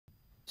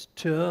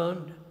Turn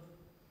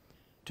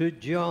to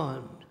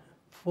John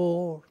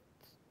 4th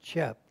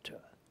chapter.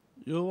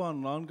 யோவான்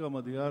 4ஆம்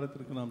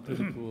அதிகாரத்திற்கு நாம்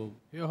திரும்புவோம்.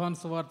 యోహాను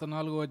సువార్త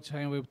 4వ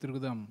అధ్యాయం వైపు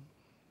తిరుగుదాం.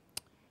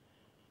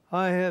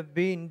 I have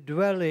been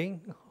dwelling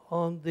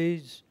on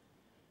these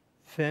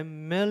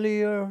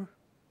familiar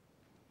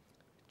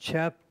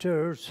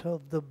chapters of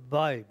the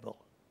Bible.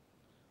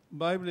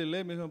 బైబిల్లో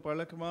మిகவும்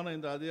పழக்கமான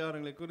இந்த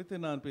அதிகாரங்களை குறித்து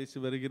நான் பேசி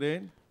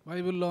வருகிறேன்.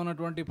 బైబిల్లో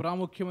ఉన్నటువంటి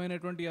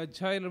ప్రాముఖ్యమైనటువంటి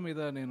అధ్యాయాల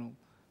మీద నేను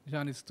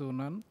ధ్యానిస్తూ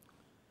ఉన్నాను.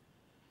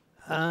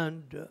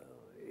 And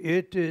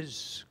it is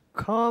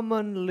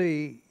commonly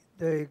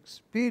the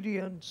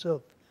experience of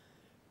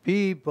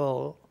people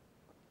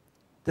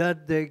that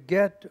they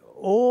get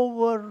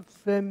over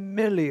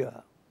familiar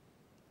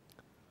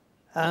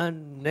and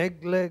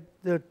neglect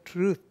the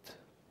truth.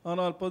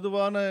 ஆனால்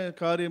பொதுவான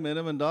காரியம்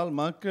என்னவென்றால்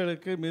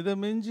மக்களுக்கு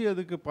மிதமிஞ்சி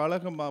அதுக்கு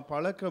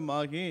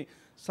பழக்கமாகி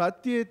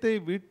సత్యத்தை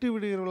విట్టు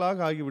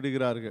విడిగలాగా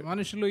ఆగివిడిగారు.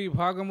 మనుషులు ఈ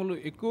భాగములు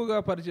ఎక్కువగా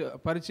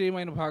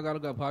పరిచయమైన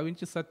భాగాలుగా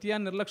భావించి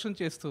సత్యాన్ని నిర్లక్ష్యం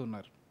చేస్తూ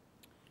ఉన్నారు.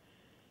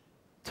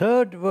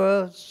 Third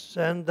verse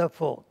and the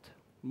fourth.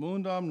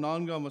 మూడవ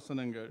నాలుగవ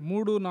వచనங்கள்.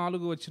 3,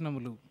 4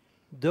 వచనములు.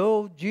 Though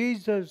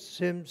Jesus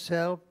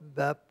himself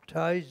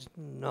baptized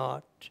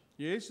not.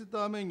 యేసు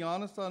తామే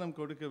జ్ఞానస్నానం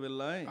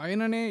కొడుకవిల్లై.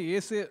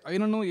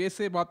 అయినను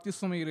యేసే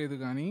బాప్తిస్మం ఇయ్యలేదు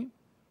గాని.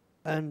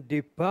 And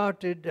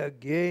departed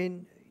again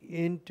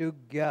into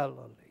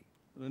Galilee.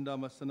 రెండవ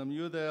వచనం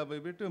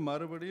యూదయను విட்டு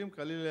మறுபடியும்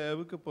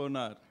గలిలయకు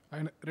పోనార్.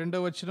 ఆయన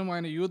రెండవ వచనం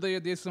ఆయన యూదయ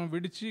దేశం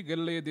విడిచి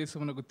గలిలయ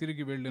దేశమునకు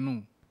తిరిగి వెళ్ళెను.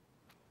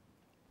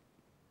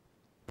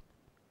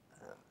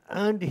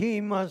 And he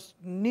must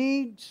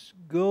needs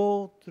go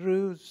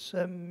through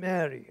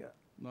Samaria.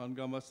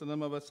 நான்காம்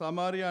வசனம் அவர்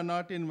சமாரியா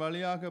நாட்டின்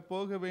வழியாக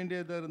போக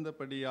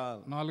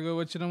வேண்டியதிருந்தபடியால். నాలుగవ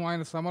వచనం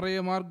ఆయన సమరయ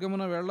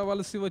మార్గమున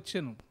వెళ్ళవలసి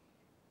వచ్చెను.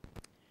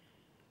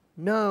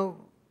 Now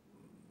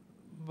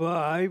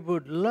I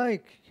would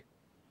like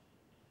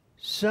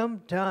some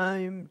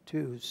time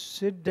to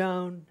sit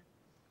down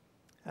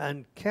and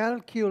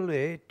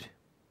calculate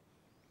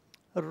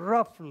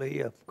roughly,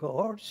 of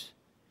course,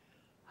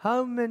 how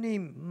many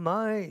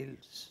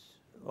miles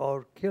or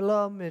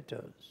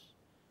kilometers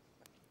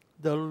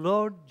the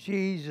Lord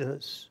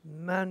Jesus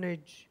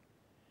managed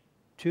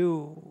to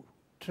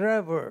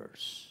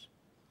traverse,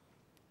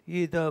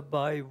 either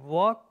by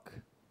walk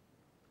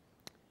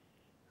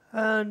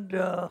and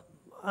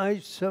I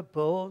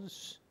suppose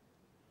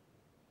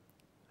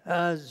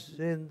as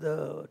in the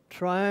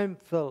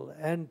triumphal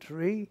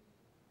entry,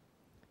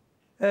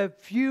 a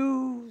few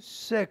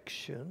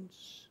sections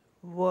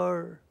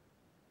were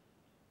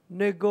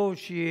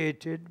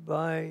negotiated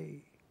by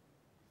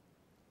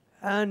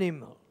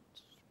animals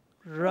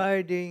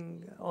riding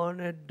on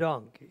a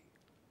donkey.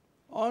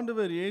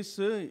 ஆண்டவர்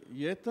இயேசு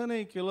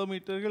எத்தனை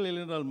கிலோமீட்டர்கள்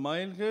இல்லையென்றால்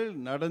மைல்கள்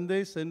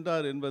நடந்தே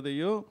சென்றார்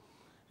என்பதையோ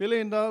இல்லை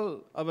என்றால்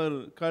அவர்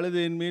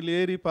கழுதையின் மேல்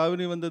ஏறி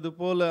பவனி வந்தது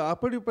போல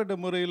அப்படிப்பட்ட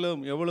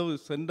முறையிலும் எவ்வளவு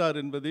சென்றார்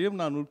என்பதையும்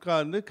நான்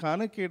ఉட்கார்ந்து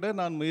కనకిడ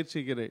நான்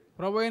ముయర్చిக்கிறேன்.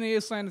 ప్రభువైన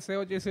యేసు ఆయన సేవ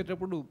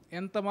చేసేటప్పుడు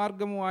ఎంత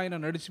మార్గము ఆయన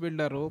నడిచి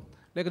వెళ్ళారో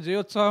లేక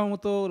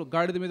జయోత్సాహంతో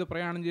గాడిద మీద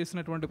ప్రయాణం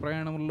చేసినటువంటి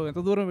ప్రయాణంలో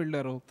ఎంత దూరం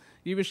వెళ్ళారో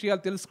ఈ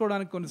విషయాలు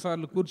తెలుసుకోవడానికి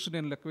కొన్నిసార్లు కూర్చుని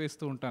నేను లెక్క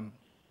వేస్తూ ఉంటాను.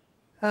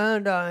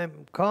 And I am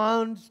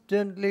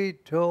constantly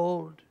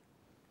told,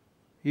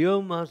 you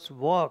must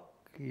walk,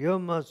 you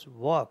must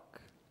walk.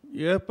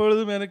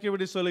 எப்பொழுதும் எனக்கு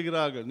இப்படி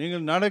சொல்கிறார்கள்,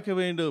 நீங்கள் நடக்க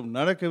வேண்டும்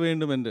நடக்க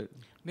வேண்டும் என்று.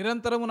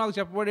 నిరంతరము నాకు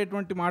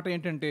చెప్పబడేటువంటి మాట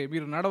ఏంటంటే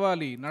మీరు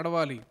నడవాలి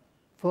నడవాలి.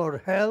 For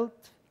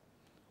health,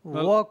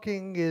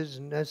 walking is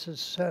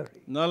necessary.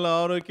 நல்ல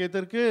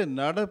ஆரோக்கியத்திற்கு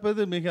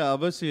நடப்பது மிக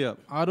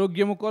அவசியம்.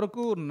 ఆరోగ్యము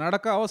కొరకు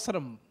నడక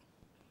అవసరం.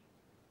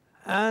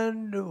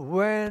 And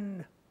when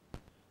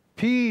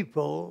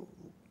people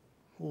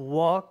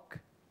walk,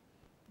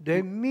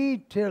 they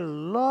meet a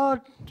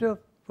lot of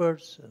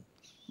persons.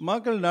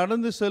 மக்கள்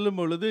நடந்து செல்லும்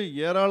பொழுது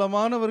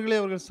ஏராளமானவர்களை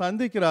அவர்கள்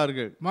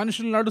சந்திக்கிறார்கள்.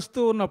 మనుషులు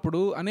నడుస్తూ ఉన్నప్పుడు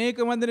అనేక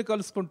మందిని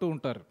కలుసుకుంటూ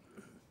ఉంటారు.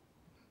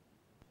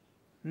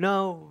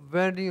 Now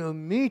when you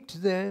meet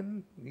them,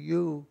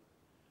 you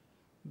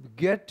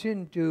get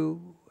into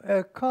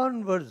a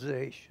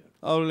conversation.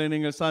 அவர்களை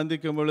நீங்கள்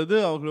சந்திக்கும் பொழுது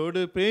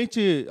அவர்களோடு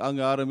பேச்சு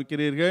அங்கு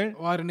ஆரம்பிக்கிறீர்கள்.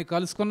 వారిని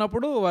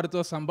కలుసుకున్నప్పుడు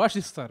వారితో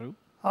సంభాషిస్తారు.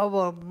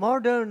 Our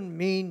modern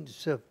means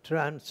of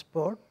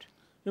transport,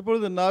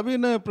 இப்பொழுது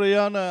நவீன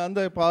பிரயாண அந்த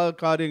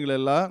కార్యங்கள்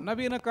எல்லாம்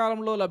నవీన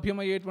కాలంలో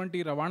లభ్యమయ్యేటువంటి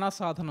రవాణా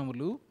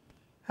సాధనములు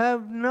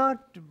have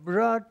not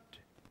brought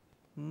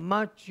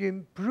much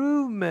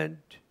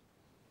improvement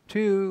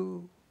to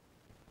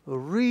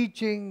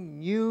reaching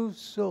new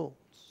souls.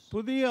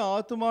 புதிய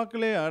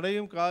ஆத்துமாக்களை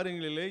அடையும்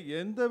காரியங்களிலே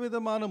எந்த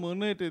விதமான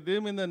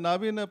முன்னேற்றத்தையும் இந்த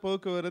நவீன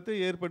పోக்குవరத்து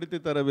ఏర్పడితే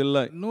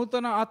తరవిல்லை.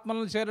 నూతన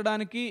ఆత్మలను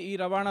చేరడానికి ఈ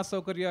రవాణా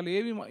సౌకర్యాలు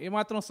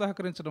ఏమాత్రం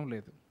సహకరించడం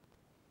లేదు.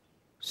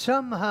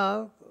 Somehow,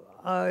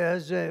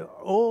 as an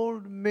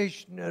old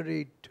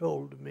missionary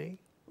told me,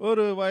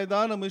 ஒரு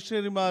வயதான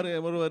மிஷனரிமார்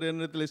ஒருவர்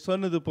என்னிடத்தில்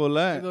சொன்னது போல,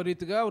 ఏదో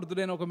రీతిగా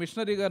వృద్ధుడైన ఒక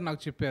మిషనరీ గారు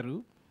నాకు చెప్పారు,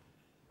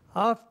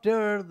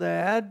 after the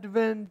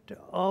advent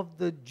of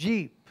the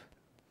jeep,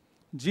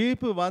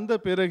 jeep வந்த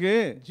பிறகு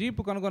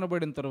జీపు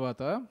కనుగొనబడిన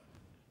తర్వాత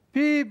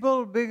people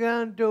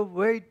began to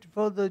wait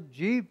for the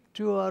jeep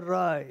to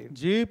arrive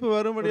jeep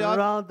வரும்படியாக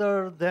rather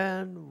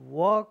than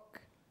walk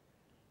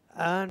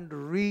and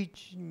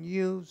reach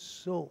new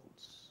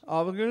souls.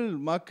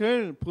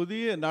 மக்கள்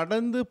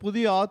நடந்து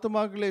புதிய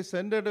ஆத்துமாக்களை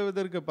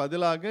சென்றடைவதற்கு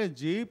பதிலாக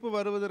ஜீப்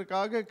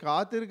வருவதற்காக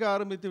காத்திருக்க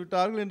ஆரம்பித்து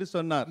விட்டார்கள் என்று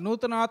சொன்னார்.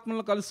 నూతన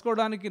ఆత్మలను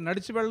కలుసుకోవడానికి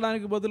నడిచి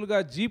వెళ్ళడానికి బదులుగా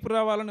జీప్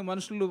రావాలని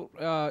మనుషులు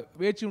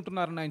వేచి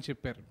ఉంటున్నారని ఆయన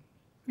చెప్పారు.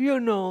 You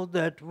know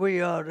that we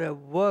are a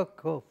work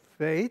of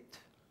faith.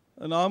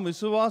 நாம்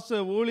విశ్వాస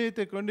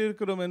ஊழியத்தை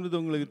கொண்டிருக்கிறோம் என்பது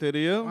உங்களுக்கு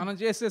தெரியும். మనం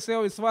చేసే సేవ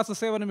విశ్వాస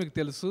సేవ అని మీకు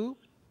తెలుసు.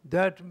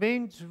 That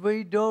means we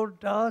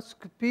don't ask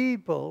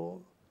people,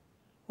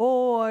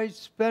 oh, I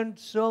spent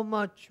so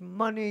much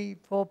money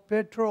for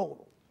petrol.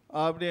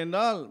 அப்படி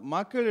என்றால்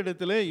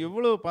மக்களிடத்திலே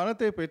இவ்வளவு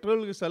பணத்தை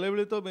பெட்ரோலுக்கு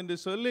செலவழித்தோம் என்று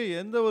சொல்லி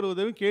எந்த ஒரு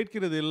உதவியும்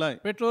கேட்கிறது இல்லை.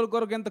 పెట్రోల్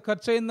కొరకు ఎంత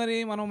ఖర్చు అయిందని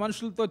మనం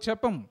మనుషులతో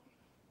చెప్పం.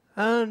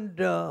 And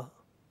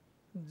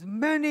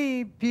many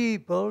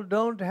people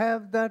don't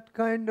have that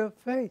kind of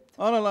faith.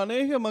 ஆனால்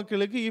అనేక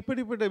மக்களுக்கு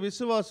இப்படிப்பட்ட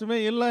விசுவாசமே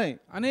இல்லை.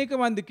 అనేక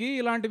మందికి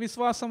ఇలాంటి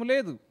విశ్వాసం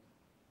లేదు.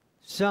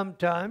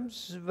 Sometimes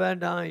when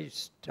I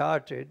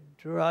started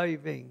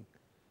driving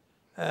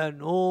an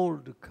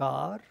old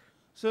car,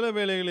 சில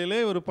வேளைகளிலே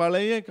ஒரு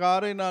பழைய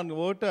காரை நான்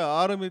ஓட்ட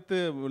ஆரம்பித்து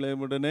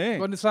உடனே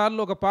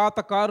కొన్నిసార్లు ఒక పాత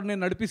కారు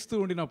నేను నడిపిస్తూ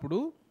ఉండినప్పుడు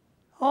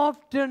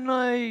often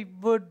I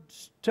would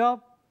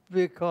stop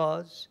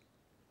because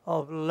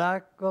of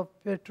lack of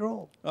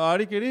petrol.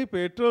 அடிக்கடி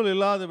பெட்ரோல்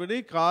இல்லாதபடி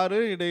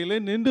காரு இடையிலே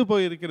நின்று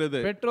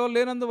போயிருக்கிறது. పెట్రోల్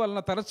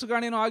లేనందువలన తరచుగా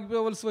నేను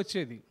ఆగిపోవలసి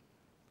వచ్చేది.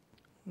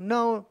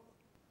 Now,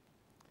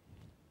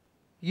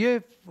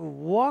 if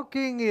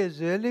walking is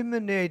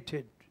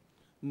eliminated,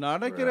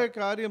 நடக்கிற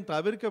காரியம்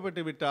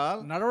தவிர்க்கப்பட்டு விட்டால்,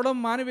 నడవడం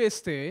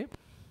మానివేస్తే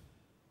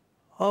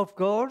of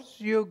course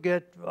you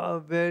get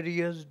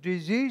various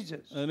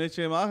diseases.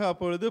 நிச்சயமாக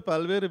அப்பொழுது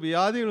பல்வேறு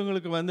வியாதிகள்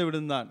உங்களுக்கு வந்து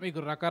விடுந்தான்.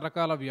 మీకు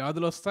రకరకాల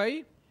వ్యాధులు వస్తాయి.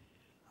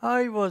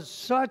 I was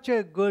such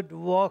a good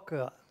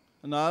walker.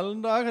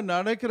 நன்றாக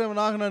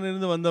நடக்கிறவனாக நான்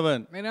இருந்து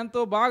வந்தவன். నేను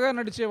ఎంతో బాగా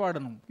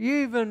నడిచేవాడను.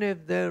 Even if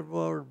there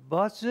were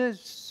buses,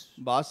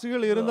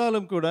 பஸ்கள்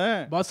இருந்தாலும் கூட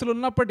బస్సులు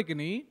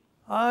ఉన్నప్పటికీ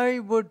I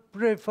would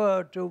prefer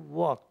to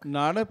walk.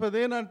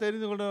 நடப்பதே நான்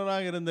தெரிந்து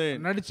கொண்டவனாக இருந்தேன்.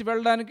 నడిచి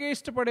వెళ్ళడానికే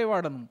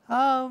ఇష్టపడేవాడను.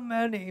 How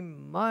many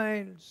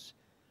miles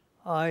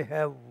I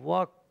have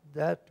walked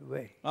that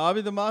way.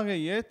 ஆவிதமாக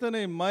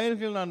எத்தனை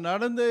மைல்கள் நான்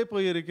நடந்தே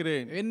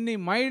போயிருக்கிறேன். ఎన్ని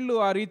మైళ్ళు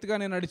ఆ రీతిగా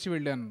నేను నడిచి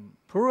వెళ్ళాను.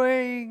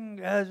 Praying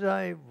as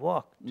I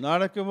walked.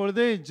 நடக்கும்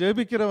பொழுதே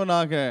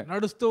ஜெபிக்கிறவனாக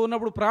నడుస్తూ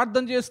ఉన్నప్పుడు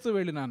ప్రార్థన చేస్తూ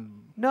వెళ్ళినాను.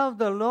 Now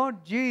the Lord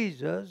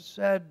Jesus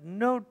had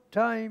no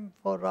time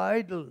for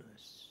idleness.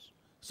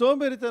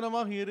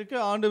 சோம்பேறித்தனமாக இருக்க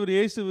ஆண்டவர்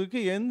இயேசுவுக்கு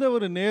எந்த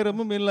ஒரு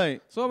நேரமும் இல்லை.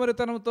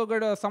 సోమరితనంతో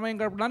సమయం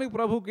గడపడానికి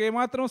ప్రభువుకి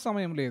ఏమాత్రం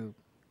సమయం లేదు.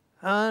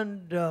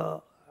 And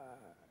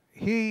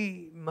he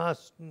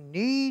must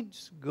needs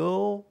go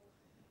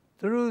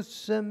through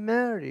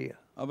Samaria.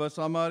 அவர்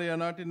சமாரியா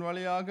நாட்டின்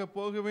வழியாக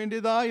போக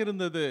வேண்டியதா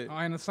இருந்தது.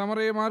 ఆయన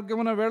సమరయ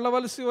మార్గమున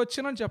వెళ్ళవలసి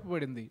వచ్చినని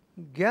చెప్పబడింది.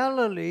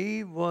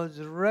 Galilee was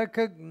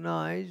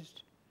recognized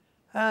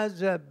as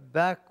a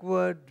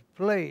backward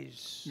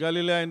place.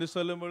 கலிலேயா என்று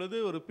சொல்லும் பொழுது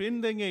ஒரு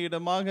பின்தங்கிய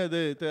இடமாக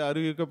அது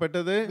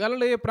அறிவிக்கப்பட்டது.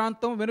 గలిలయ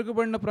ప్రాంతం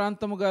వెనుకబడిన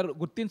ప్రాంతముగా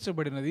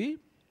గుర్తించబడినది.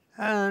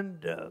 And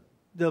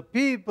the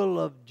people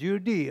of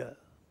Judea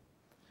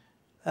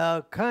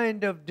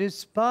kind of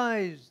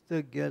despised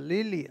the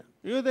Galileans.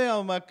 யூதேய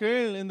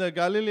மக்கள் இந்த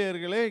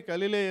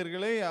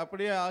கலிலேயர்களை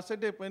அப்படியே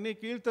அசட்டை பண்ணி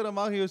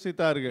கீழ்த்தரமாக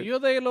யோசித்தார்கள்.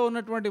 యూదయలో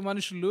ఉన్నటువంటి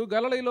మనుషులు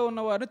గలిలయలో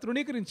ఉన్న వారిని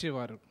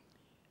తృణీకరించేవారు.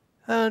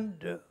 And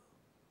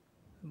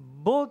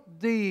both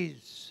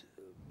these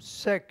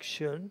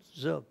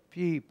sections of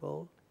people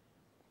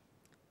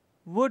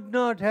would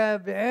not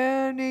have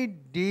any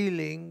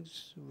dealings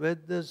with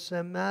the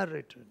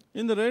Samaritan.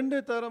 இந்த ரெண்டு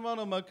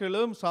தரமான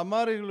மக்களும்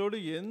சமாரியர்களோடு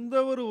எந்த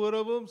ஒரு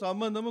உறவும்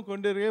சம்பந்தமும்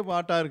கொண்டிருக்க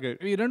மாட்டார்கள்.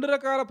 ఈ రెండు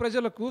రకాల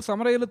ప్రజలకు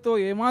సమరయులతో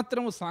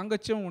ఏమాత్రం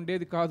సాంగత్యం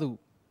ఉండేది కాదు.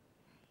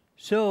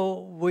 So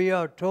we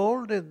are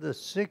told in the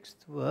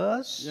 6th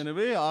verse,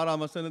 எனவே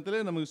 6ஆம் வசனத்திலே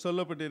நமக்கு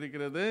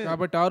சொல்லப்பட்டிருக்கிறது,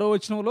 కాబట్టి 6వ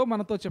వచనంలో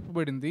మనతో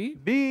చెప్పబడింది,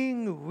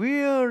 being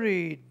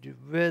wearied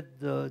with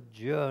the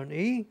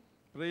journey,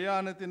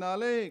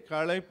 பிரயாணத்தினாலே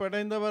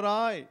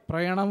களைப்படைந்தவராய்,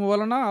 ప్రయాణం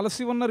వలన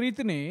అలసి ఉన్న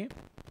రీతిని,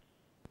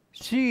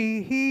 see,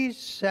 he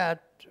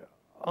sat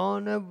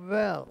on a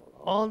well,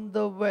 on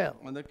the well.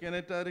 அந்த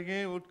கிணற்று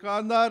அருகே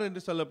உட்கார்ந்தார்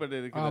என்று ఆ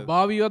சொல்லப்பட்டிருக்கிறது.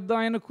 బావి వద్ద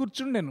ఆయన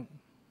కూర్చుండెను.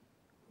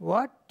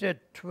 What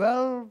at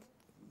 12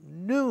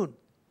 noon?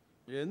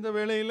 எந்த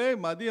வேளையிலே?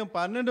 மதியம்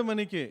 12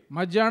 மணிக்கு,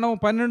 మధ్యాహ్నం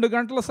 12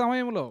 గంటల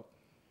సమయంలో,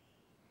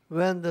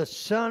 when the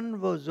sun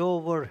was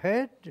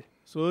overhead,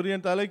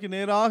 சூரியன் தலைக்கு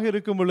நேராக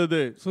இருக்கும் பொழுது,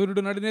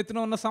 సూర్యుడు నడినెత్తిన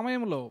ఉన్న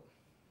సమయంలో,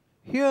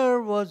 here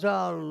was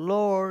our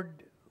Lord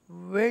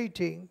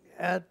waiting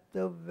at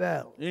the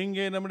well.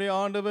 இங்கே நம்முடைய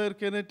ஆண்டவர்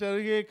கிணற்று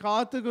அருகே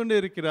காத்து கொண்டு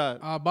இருக்கிறார்.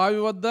 ఆ బావి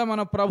వద్ద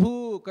మన ప్రభు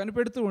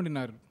కనిపెడుతూ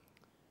ఉండినారు.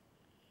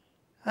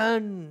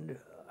 And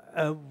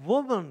a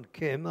woman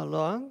came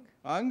along,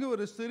 அங்கு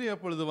ஒரு ஸ்திரீ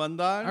அப்பொழுது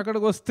வந்தாள்.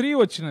 అక్కడికి ఒక స్త్రీ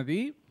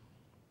వచ్చినది.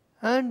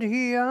 and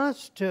he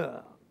asked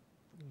her,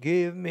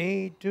 give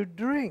me to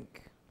drink.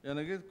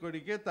 எனக்கு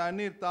குடிக்க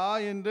தண்ணீர் தா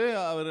என்று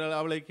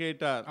அவளை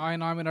கேட்டார்.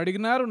 ఆయన ఆమెను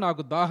అడిగినారు,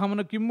 నాకు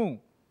దాహమును కిమ్ము.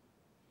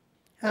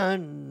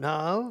 And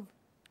now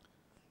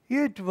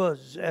it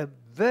was a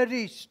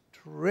very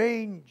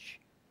strange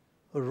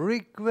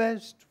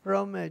request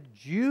from a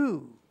Jew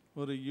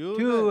ஒரு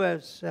to a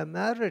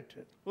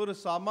Samaritan. ஒரு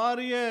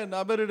சமாரிய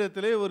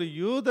நபரிடத்திலே ஒரு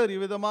யூதர்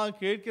இவ்விதமாக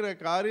கேட்கிற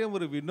காரியம்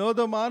ஒரு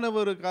வினோதமான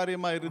ஒரு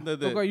காரியமா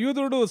இருந்தது. ఒక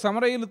యూదుడు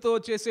సమరయులతో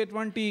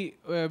చేసేటువంటి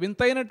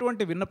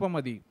వింతైనటువంటి విన్నపం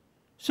అది.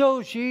 So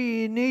she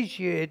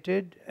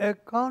initiated a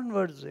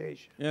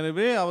conversation.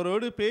 எனவே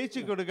அவரோடு பேச்சு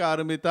கொடுக்க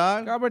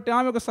ஆரம்பித்தார். కాబట్టి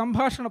ఆమె ఒక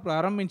సంభాషణ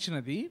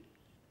ప్రారంభించినది.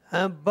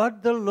 But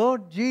the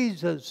Lord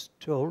Jesus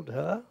told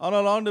her,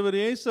 ஆனால் ஆண்டவர்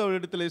இயேசு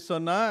அவரிடத்திலே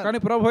சொன்னார், కానీ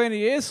ప్రభు అయిన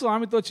యేసు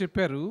ఆమెతో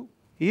చెప్పారు,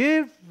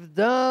 if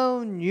thou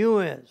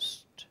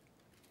knewest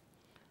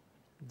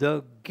the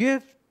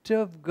gift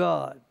of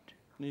God,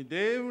 நீ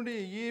தேவனுடைய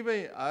ஈவை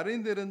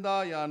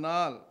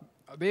அறிந்திருந்தாயானால்,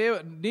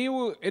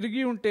 నీవు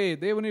ఎరిగి ఉంటే,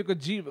 దేవుని యొక్క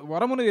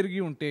వరమును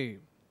ఎరిగి ఉంటే,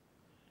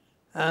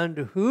 and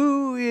who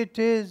it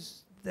is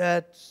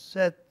that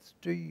saith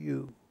to you,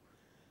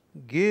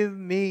 give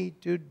me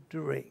to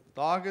drink.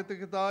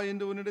 தாகத்துக்கு தா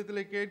என்று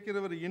உன்னிடத்திலே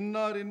கேட்கிறவர்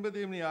இன்னார்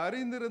என்பதை நீ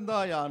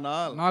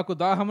அறிந்திருந்தாயானால், నాకు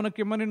దాహమును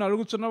కిమ్మని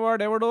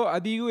అడుగుచున్నవాడు ఎవడో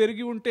అది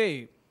ఎరిగి ఉంటే,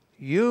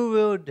 you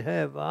would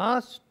have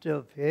asked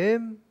of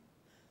him,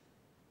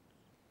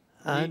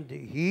 and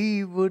he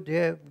would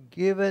have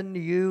given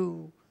you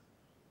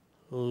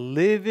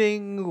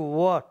living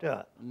water.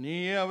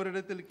 நீயே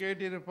அவரிடத்தில்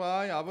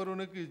கேட்டிருப்பாய், அவர்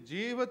உனக்கு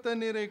ஜீவ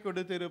தண்ணீரை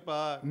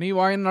கொடுத்திருப்பார். నీవు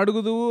ఆయన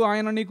అడుగుదువు,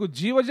 ఆయన నీకు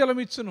జీవజలం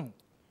ఇచ్చును.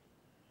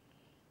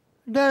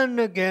 Then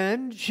again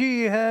she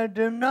had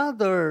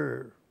another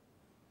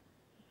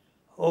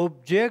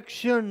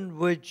objection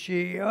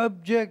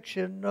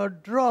or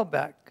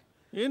drawback,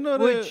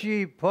 which she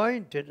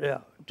pointed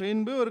out.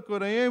 பின்பு ஒரு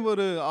குறையை,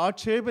 ஒரு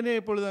ஆட்சேபனை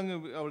இப்பொழுது அங்கு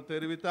அவள்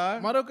தெரிவித்தார்.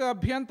 మరొక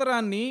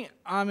అభ్యంతరాన్ని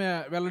ఆమె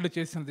వెల్లడి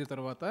చేసినది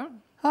తర్వాత,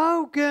 how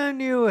can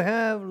you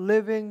have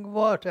living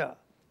water?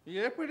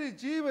 எப்படி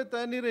ஜீவ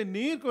தண்ணீரை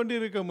நீர்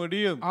கொண்டிருக்க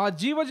முடியும்? ఆ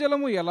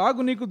జీవజలము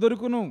ఎలాగు నీకు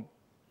దొరుకును?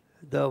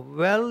 The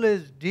well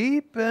is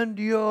deep and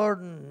you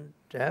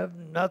have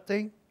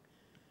nothing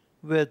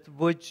with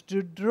which to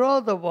draw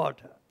the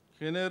water.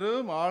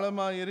 கிணறும்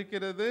ஆழமாய்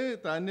இருக்கிறது,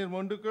 தண்ணீர்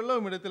மொண்டுக்குள்ள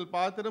உம்மிடத்தில்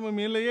பாத்திரமும்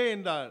இல்லையே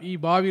என்றார். ఈ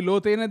బావి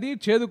లోతైనది,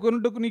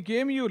 చేదుకొనుటకు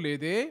నీకేమీ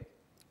లేదే.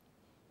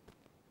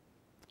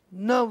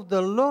 Now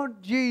the Lord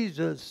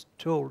Jesus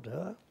told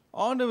her,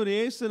 ஆண்டவர்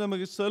இயேசு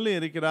நமக்கு சொல்லி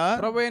இருக்கிறார்,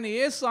 ప్రభువైన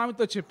యేసు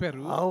ఆమెతో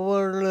చెప్పారు,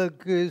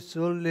 அவளுக்கு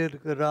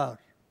சொல்லிருக்கிறார்,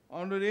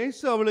 ஆண்டவர்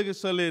இயேசு அவளுக்கு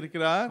சொல்லி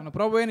இருக்கிறார், మన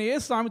ప్రభువైన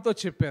యేసు ఆమెతో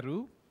చెప్పారు,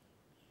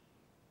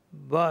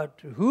 but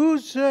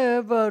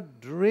whosoever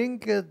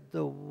drinketh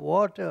the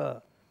water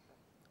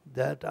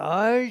that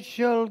I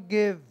shall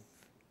give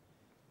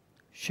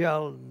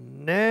shall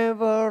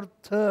never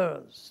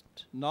thirst.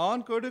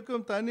 நான்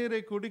கொடுக்கும் தண்ணீரை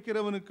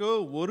குடிக்கிறவனுக்கோ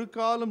ஒரு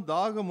காலம்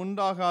தாகம்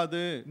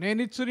உண்டாகாது.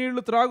 నేనిచ్చు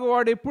నీళ్లు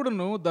త్రాగువాడు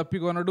ఎప్పుడును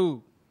దప్పికొనడు.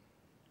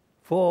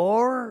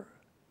 For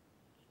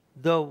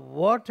the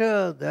water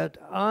that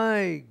I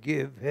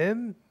give him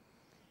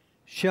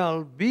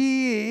shall be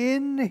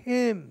in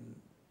him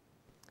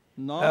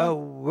a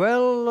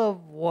well of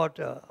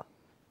water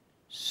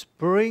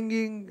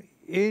springing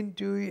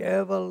into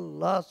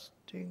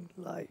everlasting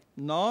life.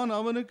 நான்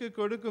அவனுக்கு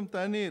கொடுக்கும்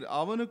தண்ணீர்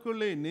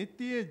அவனுக்குள்ளே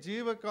நித்திய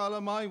ஜீவ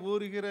காலமாய்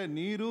ஊறுகிற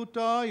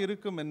நீரூற்றா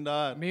இருக்கும்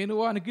என்றார். నేను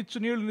వానికిచ్చు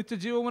నీళ్లు నిత్య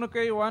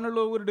జీవమునకై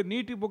వానిలో ఊరుడు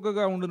నీటి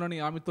బుగ్గగా ఉండునని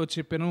ఆమెతో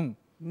చెప్పెను.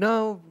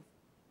 Now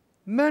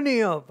many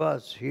of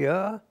us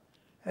here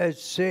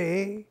say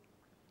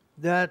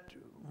that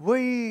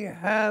we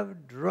have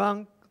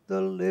drunk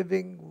the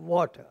living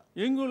water.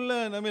 இங்குள்ள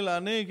நம்மில்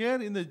அநேகர்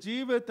இந்த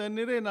ஜீவ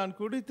தண்ணீரை நான்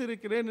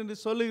குடித்திருக்கிறேன் என்று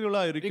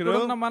சொல்லுகிறா இருக்கிறோம்.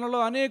 ఇక్కడున్న మనలో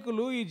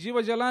అనేకులు ఈ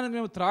జీవజలాన్ని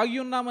మేము త్రాగి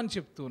ఉన్నామని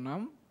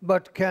చెప్తున్నాం.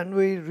 But can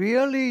we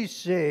really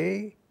say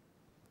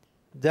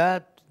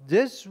that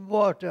this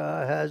water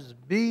has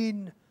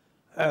been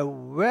a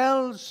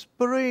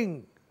wellspring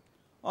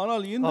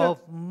of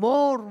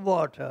more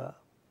water?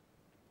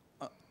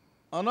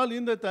 ஆனால்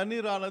இந்த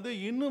தண்ணீரானது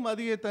இன்னும்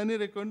அதிக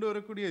தண்ணீரை கொண்டு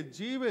வரக்கூடிய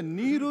ஜீவ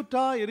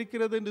நீரூற்றா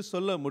இருக்கிறது என்று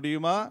சொல்ல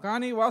முடியுமா?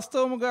 కానీ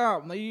వాస్తవముగా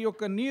ఈ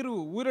యొక్క నీరు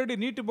ఊరడి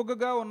నీటి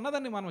బుగ్గగా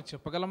ఉన్నదని మనం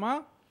చెప్పగలమా?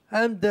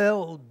 And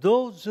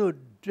those who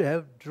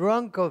have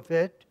drunk of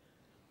it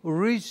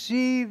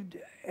received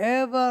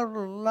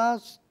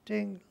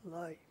everlasting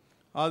life.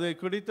 அதை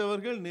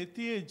குடித்தவர்கள்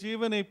நித்திய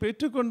ஜீவனை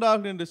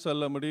பெற்றுக்கொண்டார்கள் என்று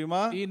சொல்ல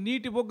முடியுமா? ఈ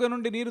నీటి బుగ్గ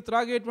నుండి నీరు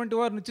త్రాగేటువంటి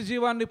వారు నిత్య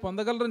జీవాన్ని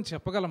పొందగలరని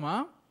చెప్పగలమా?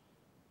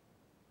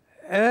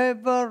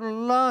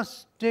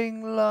 Everlasting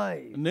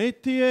life.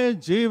 நித்திய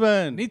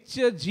ஜீவன்,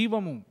 నిత్య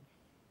జీవము.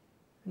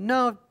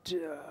 Not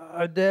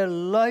their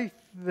life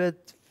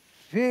with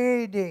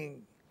fading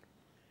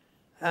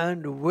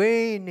and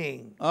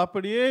waning.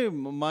 அப்படியே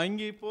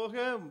மங்கி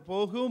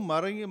போகும்,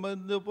 மறங்கி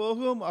வந்து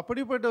போகும்,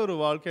 அப்படிப்பட்ட ஒரு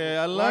வாழ்க்கை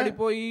அல்ல.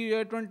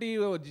 వాడిపోయేటువంటి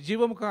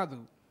జీవము కాదు.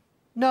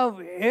 Now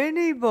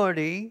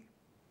anybody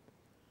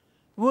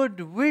would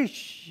wish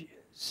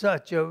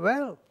such a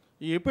well.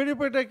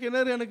 இப்படிப்பட்ட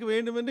கிணறு எனக்கு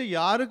வேண்டும் என்று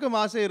யாருக்கும்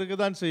ஆசை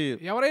இருக்கதான் செய்யும்.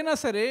 ఎవరైనా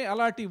సరే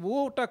అలాంటి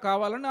ఊట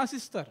కావాలని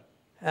ఆశిస్తారు.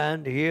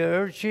 And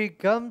here she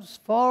comes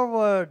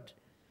forward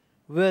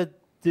with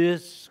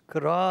this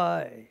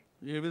cry.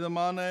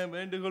 విధமான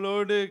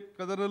వేண்டுగోళోడు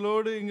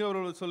కదరలోడు ఇంక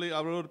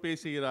అవరోడు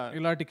పేసుகிறார்.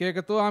 ఇలాంటి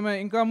కేకతో ఆమె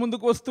ఇంకా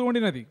ముందుకు వస్తూ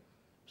ఉండినది.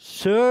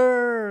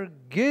 Sir,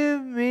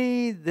 give me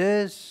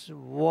this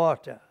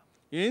water.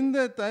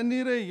 இந்த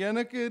தண்ணீரை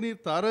எனக்கு நீ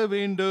தர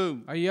வேண்டும்.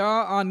 అయ్యా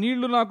ఆ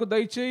నీళ్లు నాకు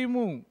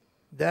దయచేయుము.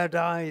 That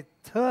I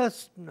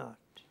thirst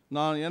not.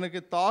 நான் எனக்கு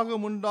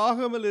தாகம்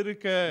உண்டாகாமல்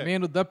இருக்க.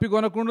 నేను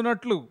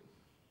దప్పికొనకుండునట్లు.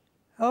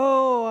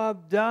 Oh, of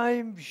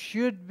time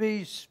should be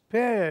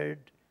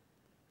spared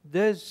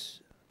this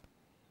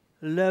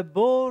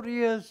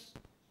laborious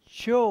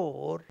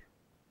chore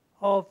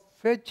of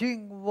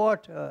fetching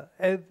water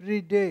every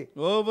day.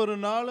 ஒவ்வொரு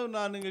நாளும்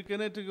நான் இங்கு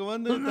கிணற்றுக்கு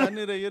வந்து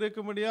தண்ணீரை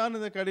இறக்கும்படியான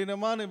இந்த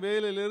கடினமான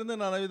வேலையிலிருந்து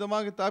நான்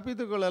விதமாக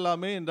தப்பித்துக்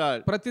கொள்ளலாமே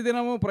என்றாள்.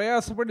 ప్రతిదినము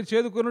ప్రయాసపడి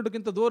చేదుకొనుటకు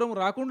ఇంత దూరం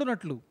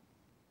రాకుండునట్లు.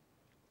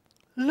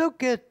 Look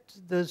at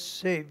the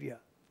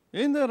Savior.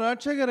 இந்த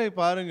ரட்சகரை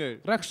பாருங்கள்.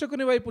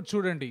 రక్షకుని వైపు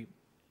చూడండి.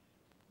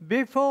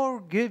 Before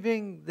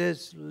giving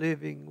this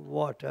living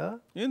water,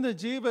 இந்த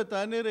ஜீவ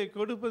தண்ணீரை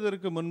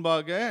கொடுப்பதற்கு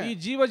முன்பாக ఈ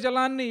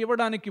జీవజలాన్ని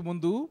ఇవ్వడానికి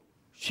ముందు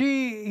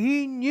he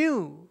knew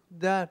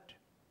that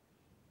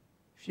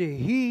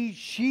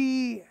she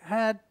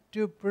had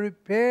to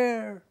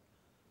prepare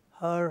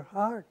her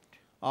heart.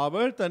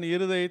 அவள் தன்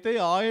இருதயத்தை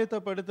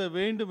ஆயத்தப்படுத்த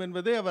வேண்டும்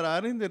என்பதை அவர்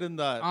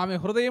அறிந்திருந்தார். ఆమె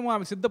హృదయం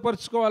ఆమె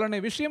సిద్ధపరచుకోవాలనే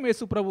విషయం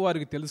యేసు ప్రభు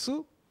వారికి తెలుసు.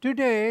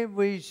 Today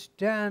we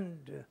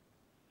stand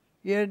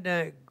in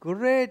a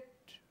great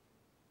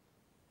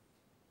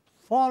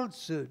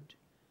falsehood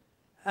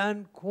and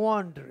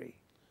quandary.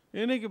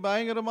 இன்னைக்கு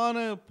பயங்கரமான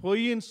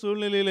பொய்யின்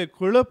சூழ்நிலையிலே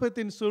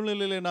குழப்பத்தின்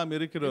சூழ்நிலையிலே நாம்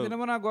இருக்கிறோம்.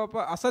 దినమున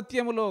గొప్ప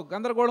అసత్యములో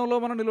గందరగోళంలో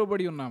మనం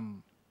నిలబడి ఉన్నాం.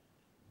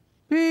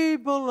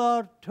 People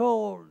are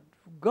told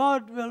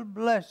God will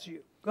bless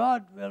you.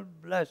 God will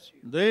bless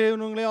you.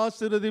 தேவன் உங்களை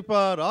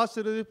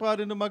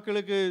ஆசீர்வதிப்பார் என்று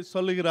மக்களுக்கு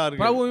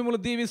சொல்லுகிறார்கள். ప్రభు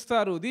మిమ్మల్ని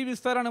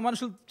దీవిస్తారని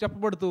మనుషులు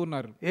చెప్పబడుతూ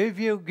ఉన్నారు. If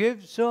you give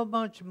so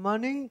much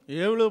money,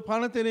 எவ்வளவு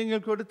பணத்தை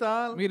நீங்கள்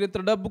கொடுத்தால், మీరు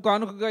ఇంత డబ్బు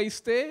కానుకగా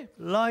ఇస్తే,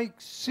 like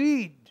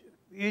seed,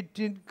 it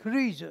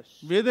increases.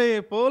 விதையை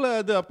போல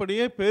அது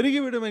அப்படியே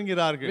பெருகிவிடும்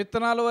என்கிறார்கள்.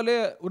 విత్తనాల వలె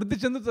వృద్ధి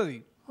చెందుతుంది.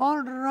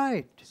 All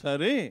right.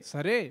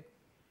 సరే.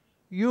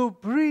 You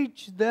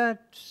preach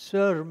that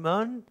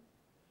sermon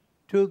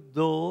to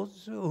those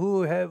who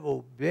have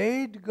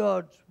obeyed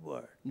God's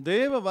word.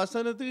 தேவ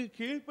வசனத்துக்கு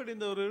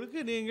கீழ்ப்படிந்தவர்களுக்கு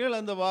நீங்கள்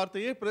அந்த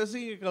வார்த்தையை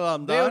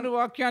பிரசங்கிக்கலாம். దేవుని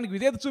వాక్యానికి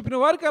విధేయత చూపిన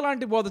వారికి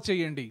అలాంటి బోధ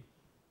చేయండి.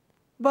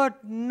 But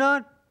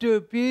not to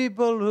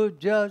people who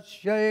just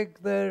shake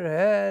their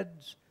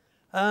heads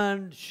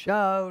and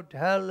shout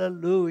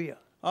hallelujah.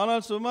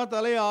 ஆனால் சும்மா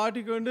தலையை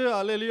ஆட்டிக்கொண்டு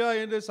அல்லேலூயா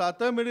என்று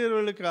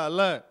சத்தமிடுகிறவர்களுக்கு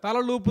அல்ல.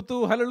 తలలూపుతూ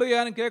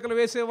హల్లెలూయా అని కేకలు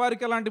వేసే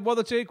వారికి అలాంటి బోధ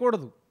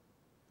చేయకూడదు.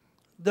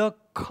 The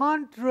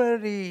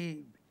contrary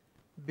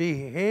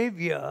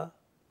behavior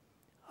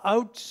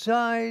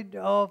outside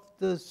of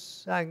the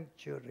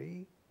sanctuary,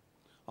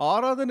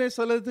 ஆராதனை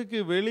ஸ்தலத்துக்கு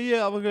வெளியே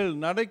அவர்கள்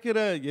நடக்கிற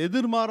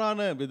எதிர்மாறான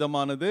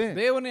விதமானது,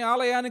 దేవుని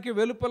ఆలయానికి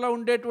వెలుపల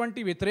ఉండేటువంటి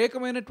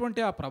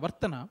వ్యతిరేకమైనటువంటి ఆ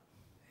ప్రవర్తన,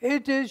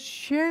 it is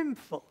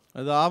shameful.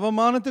 அது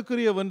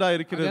அவமானத்துக்குரிய ஒன்றாக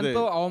இருக்கிறது.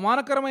 ఎంతో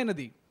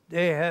అవమానకరమైనది.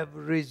 They have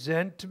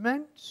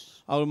resentments,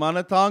 அவர்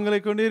மனத்தாங்களை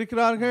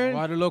கொண்டிருக்கிறார்கள்,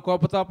 వారిలో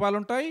కోపతాపాలు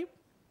ఉంటాయి,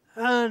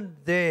 and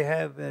they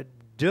have a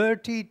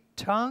dirty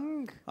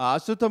tongue,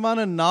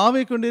 அசுத்தமான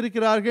நாவை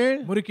கொண்டிருக்கிறார்கள்,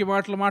 మురికి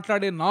మాటలు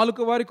మాట్లాడే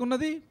నాలుక వారికి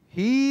ఉన్నది.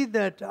 he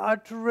that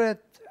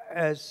uttereth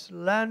a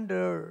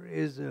slander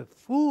is a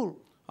fool.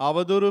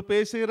 அவதூறு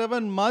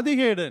பேசுகிறவன்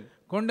மதிகேடன்.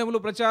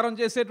 కొండెములు ప్రచారం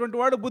చేసేటువంటి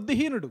వాడు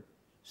బుద్ధిహీనుడు.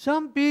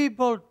 Some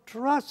people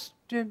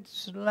trust in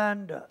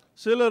slander.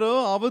 சிலரோ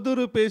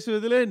அவதூறு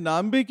பேசுவதிலே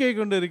நம்பிக்கை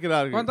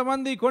கொண்டிருக்கிறார்கள்.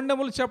 కొంతమంది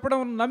కొండెములు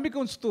చెప్పడం నమ్మిక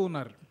ఉంచుతూ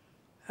ఉన్నారు.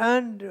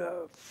 And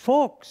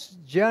folks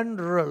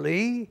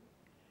generally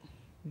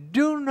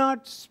do not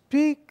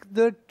speak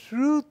the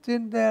truth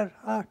in their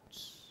hearts.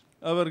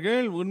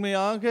 அவர்கள்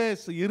உண்மையாக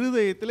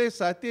இருதயத்திலே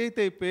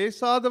சத்தியத்தை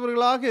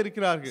பேசாதவர்களாக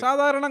இருக்கிறார்கள்.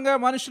 సాధారణంగా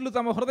మనుషులు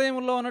తమ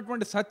హృదయంలో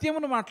ఉన్నటువంటి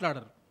సత్యమును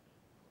మాట్లాడరు.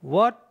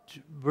 What,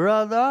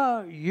 brother,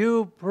 you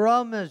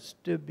promised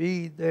to be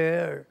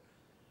there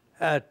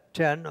at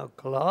 10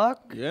 o'clock?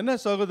 என்ன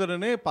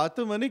சகோதரனே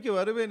 10 மணிக்கு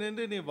வருவேன்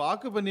என்று நீ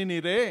வாக்கு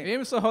பண்ணினீரே.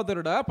 ఏమి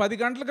సహోదరుడా 10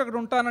 గంటలకు అక్కడ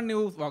ఉంటానని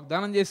నీవు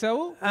వాగ్దానం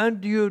చేశావు.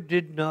 And you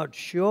did not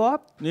show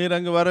up? நீர்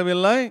அங்கு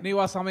வரவில்லை.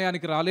 నీవు ఆ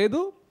సమయానికి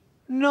రాలేదు.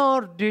 Nor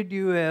did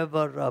you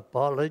ever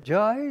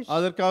apologize?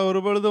 அதற்காக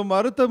ஒருபொழுதும்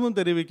வருத்தமும்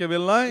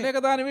தெரிவிக்கவில்லை. లేక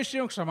దాని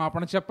విషయం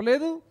క్షమాపణ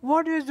చెప్పలేదు.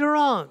 What is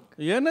wrong?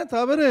 என்ன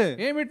தவறு?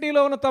 ఏమిటి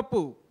నీలో ఉన్న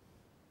తప్పు?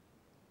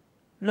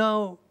 Now,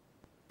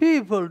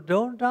 people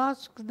don't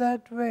ask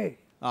that way.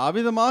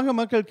 அவிதமாக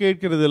மக்கள்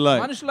கேட்கிறதில்லை.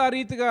 మనుషులు ఆ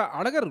రీతిగా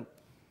అడగరు.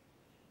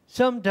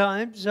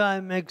 Sometimes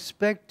I'm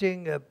expecting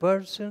a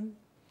person,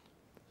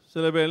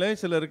 சில வேளை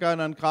சிலருக்காக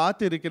நான்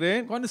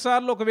காத்திருக்கிறேன்.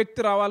 కొన్నిసార్లు ఒక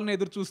వ్యక్తి రావాలని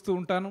ఎదురు చూస్తూ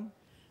ఉంటాను.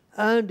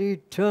 and he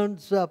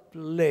turns up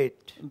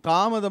late.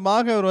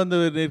 தாமதமாக அவர் வந்து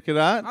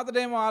நிற்கிறார்.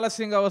 అతడేమో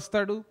ఆలస్యంగా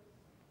వస్తాడు.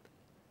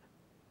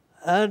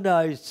 And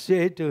I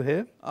say to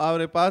him,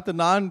 அவரை பார்த்து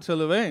நான்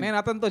சொல்லுவேன், నేను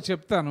అతనితో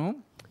చెప్తాను,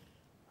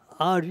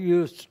 Are you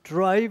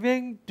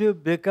striving to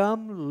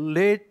become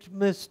late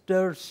Mr.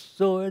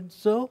 So and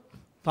so?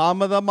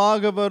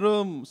 தாமதமாக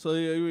வரும்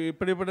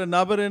இப்படிப்பட்ட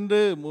நபர்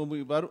என்று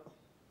வரும்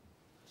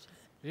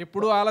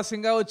ఎప్పుడు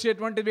ఆలస్యంగా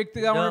వచ్చేటువంటి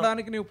వ్యక్తిగా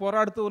ఉండడానికి నీవు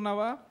పోరాడుతూ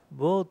ఉన్నావా?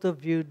 Both of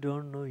you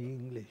don't know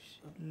English.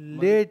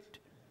 Late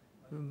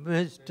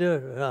Mr.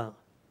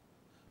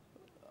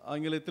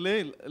 ஆங்கிலத்திலே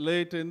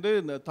லேட் என்று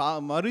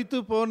மரித்து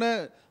போன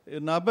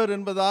நபர்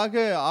என்பதாக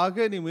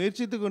ஆக நீ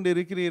முயற்சித்துக் கொண்டு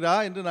இருக்கிறீரா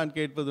என்று நான்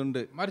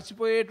கேட்பதுண்டு.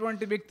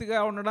 మర్చిపోయేటువంటి వ్యక్తిగా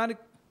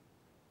ఉండడానికి,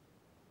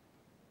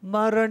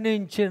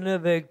 మరణించిన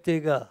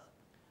వ్యక్తిగా,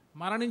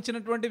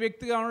 మరణించినటువంటి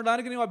వ్యక్తిగా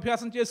ఉండడానికి నీవు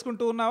అభ్యాసం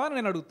చేసుకుంటూ ఉన్నావా అని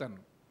నేను అడుగుతాను.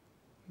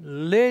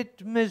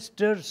 Late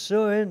mister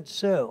so and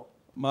so,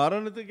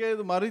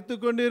 మరణத்துக்கு మరిத்து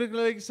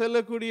கொண்டிருக்கிற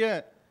செல்லக்கூடிய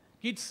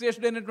కిడ్స్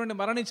స్టేజ్డ్ అయినటువంటి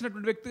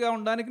మరణించినటువంటి వ్యక్తిగా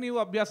ఉండడానికి నీవు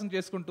అభ్యాసం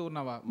చేసుకుంటూ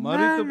ఉన్నావా?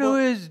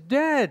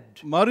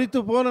 మరిத்து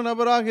పోన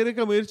నబరాக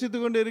இருக்க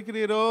முயற்சித்துக் கொண்டு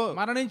இருக்கிறீரో?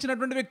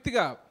 మరణించినటువంటి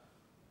వ్యక్తిగా.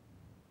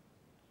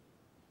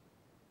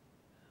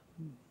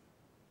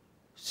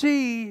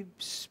 See,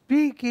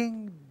 speaking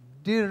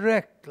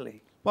directly.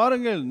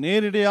 பாருங்கள்,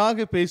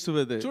 நேரடியாக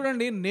பேசுவது.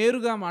 చూడండి,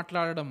 నేరుగా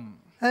మాట్లాడడం.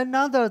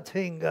 Another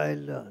thing I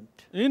learned.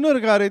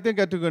 இன்னொரு காரியத்தை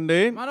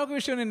கற்றுக்கொண்டேன். మరొక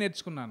విషయం నేను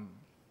నేర్చుకున్నాను.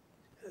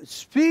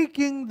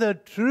 Speaking the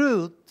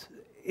truth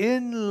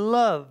in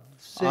love,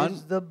 says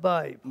the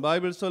Bible.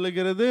 Bible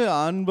சொல்லுகிறது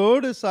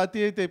అన్బోడు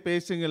సత్యத்தை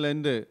పేసుங்கள்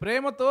என்று.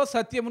 ప్రేమతో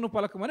సత్యమును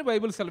పలకమని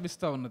బైబిల్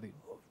సెలవిస్తా ఉన్నది.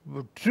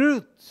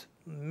 Truth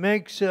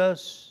makes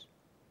us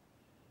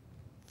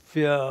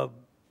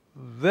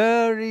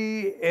very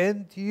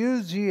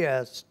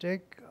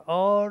enthusiastic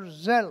or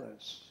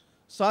zealous.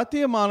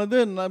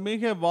 సత్యమానது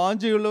మిக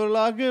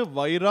వాంఛయుள்ளவர்களாக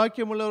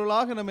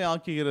వైరాగ్యముள்ளவர்களாக நம்மை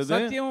ఆకిகிறது.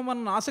 సత్యము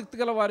మనల్ని ఆసక్తి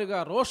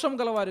గలవారిగా, రోషం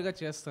గలవారిగా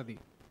చేస్తది.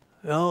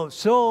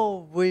 So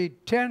we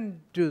tend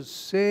to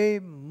say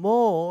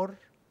more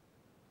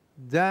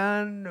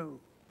than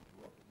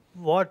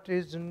what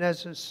is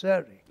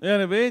necessary.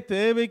 எனவே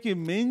தேவைக்கு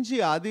மிஞ்சி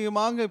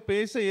அதிகமாக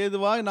பேச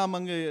ஏதுவாய் நாம்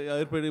அங்கே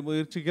ஏற்படி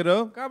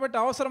முயற்சிக்கிறோம். కాబట్టి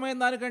అవసరమైన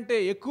దానికంటే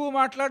ఎక్కువ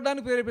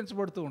మాట్లాడడానికి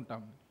ప్రేరేపించబడుతూ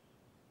ఉంటాం.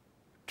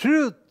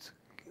 Truth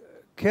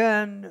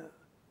can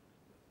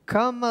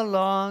come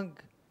along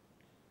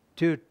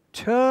to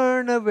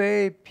turn away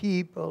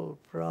people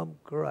from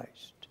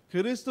Christ.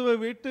 கிறிஸ்துவை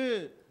விட்டு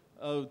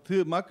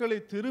மக்களை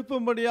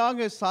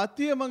திருப்பும்படியாக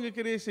సత్యం அங்கு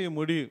క్రియ செய்ய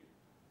முடியும்.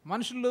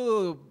 మనుషులు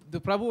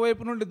ప్రభు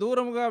వైపు నుండి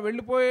దూరముగా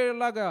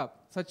వెళ్ళిపోయేలాగా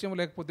సత్యం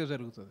లేకపోతే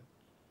జరుగుతుంది.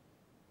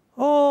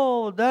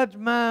 Oh, that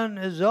man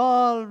is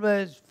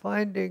always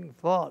finding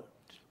fault.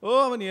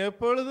 அவன்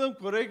எப்பொழுதும்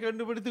குறை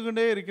கண்டுபிடித்துக்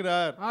கொண்டே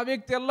இருக்கிறார். ఆ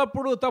వ్యక్తి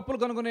ఎల్లప్పుడూ తప్పులు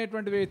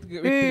కనుగొనేటువంటి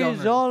వ్యక్తిగా He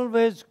is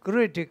always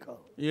critical.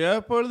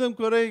 எப்பொழுதும்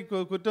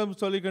குற்றம்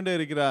சொல்லிக் கொண்டே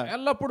இருக்கிறார்.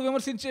 ఎల్లప్పుడూ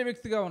విమర్శించే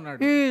వ్యక్తిగా ఉన్నాడు.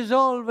 He is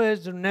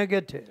always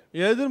negative.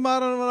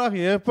 ఎదుర్మారనవరాக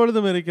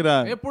எப்பொழுதும்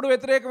இருக்கிறார். ఎప్పుడు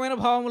వ్యతిరేకమైన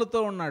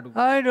భావములతో ఉన్నాడు.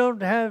 I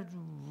don't have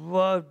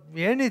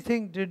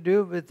anything to do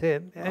with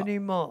him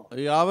anymore.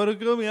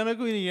 அவருக்கும்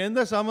எனக்கும் இனி எந்த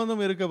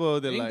சம்பந்தம் இருக்க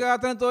போவதில்லை. ఇంకా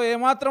అతనితో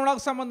ఏమాత్రం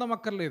నాకు సంబంధం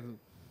అక్కర్లేదు.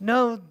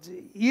 Now,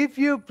 if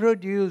you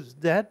produce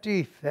that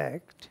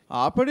effect,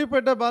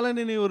 அப்படிப்பட்ட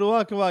பலனை நீ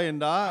உருவாக்குவாய்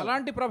என்றால்,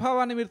 అలాంటి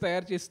ప్రభావాన్ని మీరు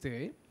తయారు చేస్తే,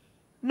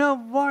 now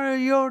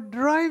you're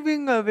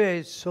driving away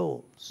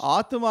souls.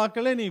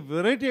 ஆத்துமாக்களை நீ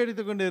விரட்டி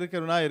அடித்துக் கொண்டு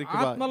இருக்கிறவனாய்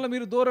இருக்கிறாய். ఆత్మలను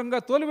మీరు దూరంగా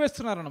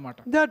తోలివేస్తున్నారన్నమాట.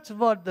 That's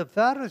what the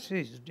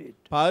Pharisees did.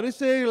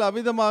 பரிசேயர்கள்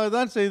அவிதமாக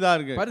தான்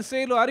செய்தார்கள்.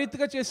 పరిసయ్యులు ఆ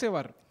రీతిగా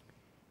చేసేవారు.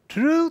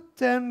 Truth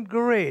and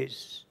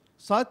grace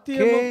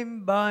came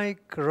by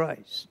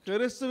Christ.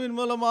 கிறிஸ்துவின்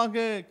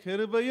மூலமாக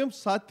கிருபையும்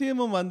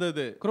சத்தியமும்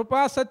வந்தது.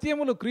 కృపా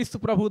సత్యములు క్రీస్తు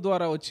ప్రభు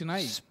ద్వారా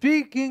వచ్చినాయి.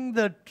 Speaking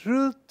the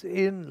truth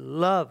in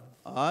love,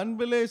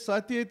 அன்பிலே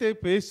சத்தியத்தை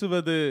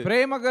பேசுவது,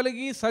 ప్రేమ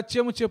కలిగి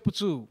సత్యము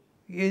చెప్పుచు,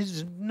 is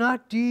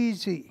not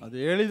easy. அது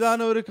எளிதான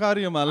ஒரு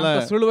காரியம் அல்ல.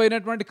 అంత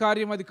సులువైనటువంటి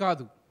కార్యం అది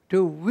కాదు. To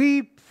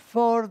weep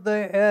for the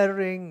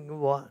erring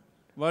one.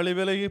 வழி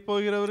விலகி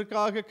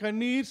போகிறவருக்காக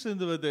கண்ணீர்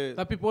சிந்துவது,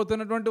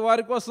 తప్పిపోతున్నటువంటి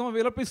వారి కోసం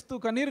విలపిస్తూ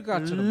కన్నీరు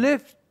కార్చడం,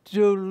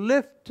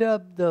 lift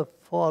up the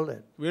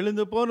fallen,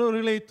 விழுந்து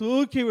போனவர்களை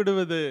தூக்கி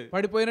விடுவது,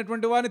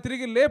 పడిపోయినటువంటి వారిని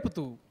తిరిగి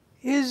లేపుతూ,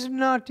 is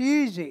not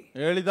easy.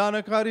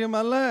 எளிதான காரியம்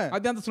அல்ல.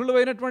 అది అంత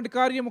సులువైనటువంటి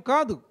కార్యము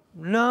కాదు.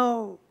 Now,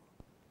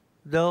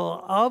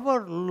 our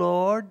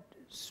Lord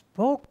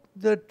spoke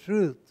the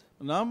truth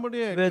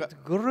with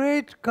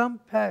great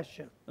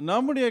compassion.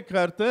 நம்முடைய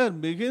கர்த்தர்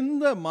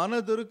மிகுந்த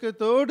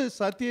மனதுருக்கத்தோடு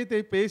சத்தியத்தை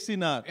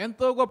பேசினார்.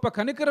 ఎంతో గొప్ప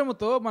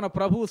కనికరముతో మన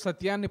ప్రభువు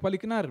సత్యాన్ని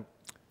పలికినారు.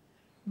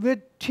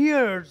 With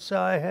tears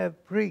I have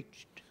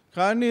preached.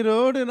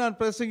 கண்ணீரோடு நான்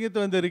பிரசங்கித்து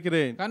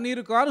வந்திருக்கிறேன்.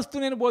 కన్నీరు కారుస్తూ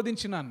నేను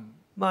బోధించినాను.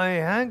 My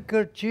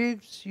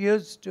handkerchiefs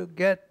used to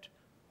get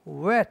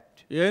wet.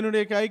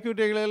 என்னுடைய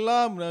கைக்குட்டைகள்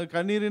எல்லாம்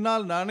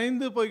கண்ணீரினால்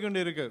நனைந்து போய்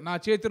கொண்டிருக்கு. నా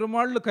చేతి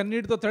రుమాళ్ళు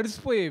కన్నీటితో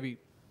తడిసిపోయేవి.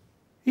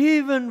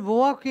 Even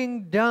walking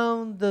down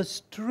the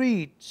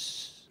streets,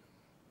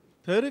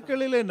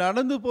 தெருக்களிலே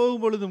நடந்து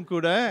போகும் பொழுதும்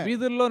கூட,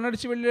 వీధుల్లో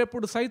నడిచి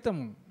వెళ్ళేప్పుడు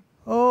సైతము,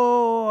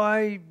 oh,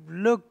 I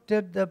looked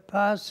at the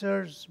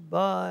passers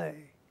by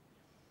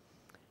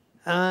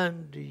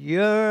and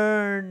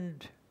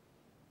yearned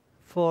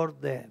for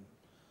them.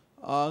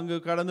 அங்கு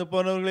கடந்து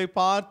போனவர்களை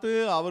பார்த்து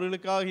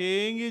அவர்களுக்காக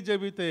ஏங்கி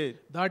ஜெபித்தேன்.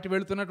 దాటి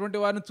వెళ్తున్నటువంటి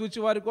వారిని చూచి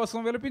వారి కోసం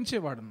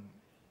విలపించేవాడును.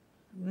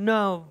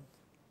 Now,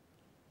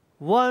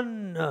 one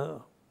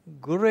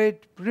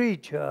great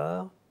preacher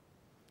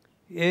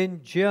in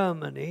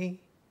Germany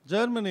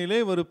ஜெர்மனியிலே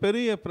ஒரு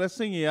பெரிய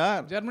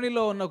பிரசங்கியார்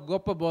జర్మనీలో ఉన్న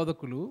గొప్ప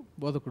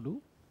బోధకుడు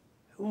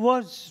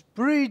was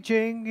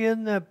preaching in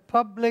a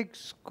public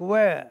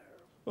square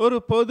ஒரு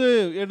பொது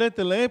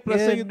இடத்திலே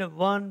in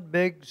one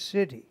big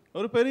city.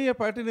 ஒரு பெரிய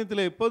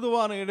பட்டணத்திலே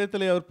பொதுவான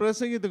இடத்திலே அவர்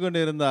பிரசங்கித்துக்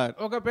கொண்டிருந்தார்.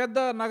 ఒక పెద్ద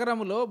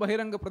నగరములో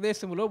బహిరంగ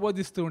ప్రదేశములో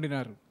బోధిస్తూ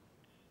ఉండినారు.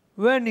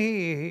 When he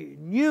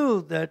knew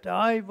that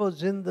I was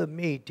in the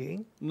meeting,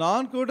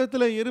 நான்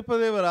கூட்டத்திலே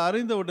இருப்பதை அவர்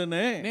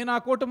அறிந்தவுடனே, నేను ఆ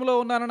కూటములో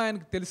ఉన్నానని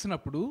ఆయనకు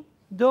తెలిసినప్పుడు,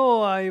 though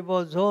I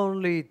was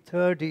only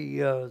 30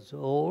 years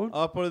old,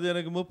 அப்பொழுது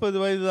எனக்கு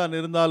 30 வயது தான்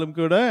இருந்தாலும்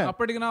கூட,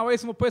 అప్పటికి నా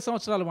వయసు 30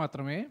 సంవత్సరాలు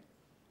మాత్రమే,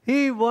 he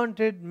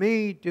wanted me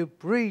to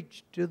preach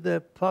to the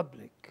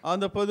public.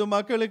 அந்த பொது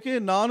மக்களுக்கு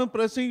நானும்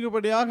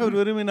பிரசங்கிப்படியாக அவர்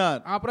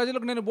விரும்பினார். ఆ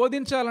ప్రజలకు నేను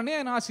బోధించాలని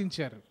ఆయన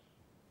ఆశించారు.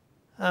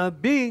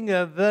 Being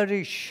a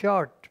very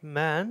short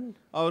man,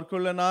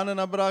 அவருக்குள்ள நானும்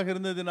நபராக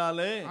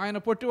இருந்ததினாலே, ఆయన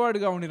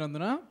పొట్టివాడుగా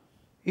ఉండినందున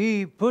he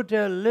put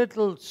a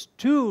little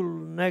stool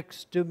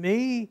next to me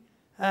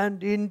and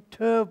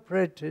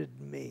interpreted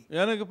me.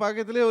 எனக்கு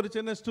பக்கத்திலே ஒரு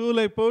சின்ன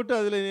ஸ்டூலை போட்டு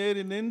அதில்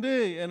ஏறி நின்று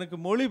எனக்கு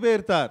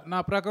மொழிபெயர்த்தார். నా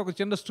ప్రక్క ఒక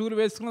చిన్న స్టూల్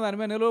వేసుకుని దాని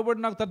మీద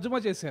నిలవబడి నాకు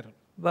తర్జుమా చేశారు.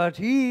 But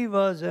he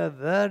was a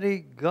very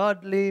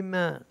godly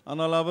man.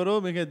 ஆனால் அவரோ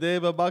மிக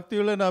தேவ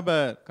பக்தியுள்ள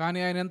நபர். కానీ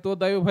ఆయన ఎంతో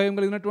దైవ భయం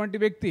కలిగినటువంటి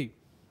వ్యక్తి.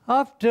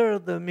 After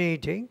the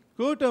meeting,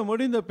 கூட்டம்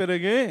முடிந்த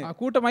பிறகு ఆ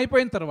కూటం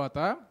అయిపోయిన తర్వాత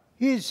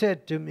he said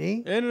to me,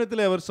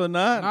 என்னிடத்தில் அவர்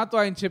சொன்னார், నాతో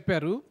ఆయన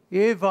చెప్పారు,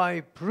 if I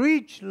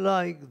preach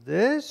like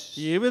this,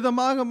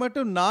 இவ்விதமாக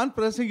மட்டும் நான்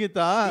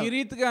பிரசங்கித்தால், ఈ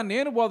రీతిగా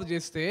నేను బోధ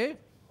చేస్తే,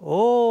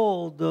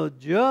 oh, the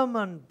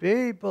German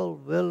people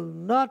will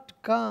not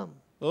come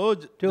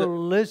to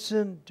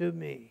listen to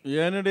me.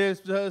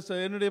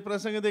 என்னுடைய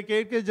பிரசங்கத்தை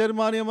கேட்க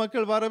ஜெர்மானிய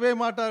மக்கள் வரவே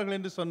மாட்டார்கள்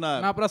என்று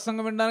சொன்னார். నా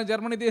ప్రసంగం వినడానికి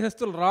జర్మనీ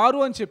దేశస్తులు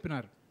రారు అని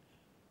చెప్పినారు.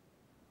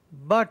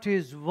 But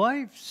his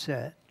wife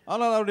said,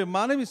 ஆனால் அவருடைய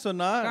மனைவி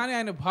சொன்னார், కానీ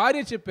ఆయన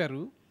భార్య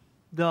చెప్పారు,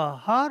 the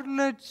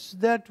harlots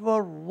that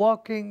were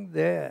walking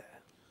there,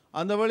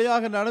 அந்த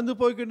வழியாக நடந்து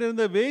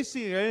போய்க்கொண்டிருந்த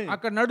வேசிகள்,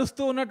 అక్కడ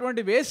నడుస్తూ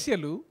ఉన్నటువంటి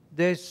వేశ్యలు,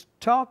 they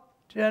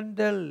stopped and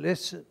they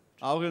listened.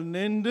 அவர்கள்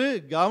நின்று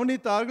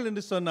கவனித்தார்கள்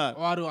என்று சொன்னார்.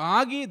 వారు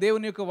ఆగి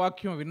దేవుని యొక్క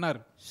వాక్యం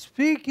విన్నారు.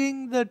 Speaking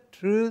the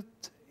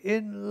truth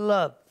in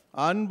love.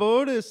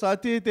 அன்போடு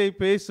சத்தியத்தை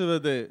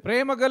பேசுவது,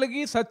 ప్రేమ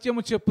కలిగి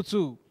సత్యము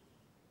చెప్పుచు.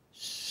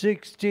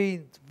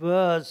 16th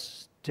verse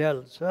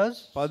tells us,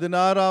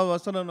 16వ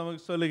వచనం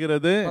நமக்கு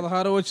சொல்லுகிறது,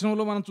 16వ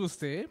వచనంలో మనం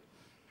చూస్తే,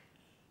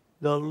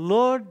 the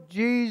Lord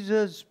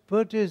Jesus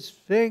put his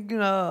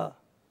finger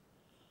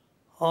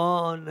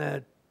on a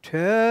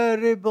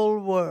terrible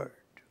word.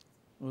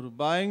 ஒரு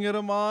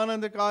பயங்கரமான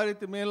அந்த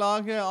காரியத்து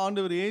மேலாக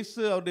ஆண்டவர் இயேசு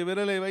அவருடைய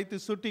விரலை வைத்து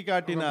சுட்டி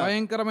காட்டினார்.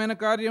 భయంకరమైన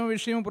కార్యం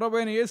విషయం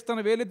ప్రభువైన యేసు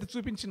తన వేలెత్తి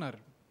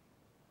చూపించినారు.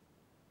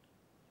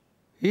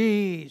 He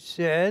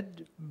said,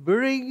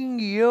 bring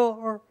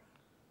your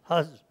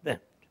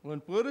husband.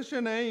 உன்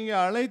புருஷனை இங்கே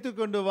அழைத்து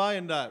கொண்டு வா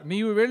என்றார்.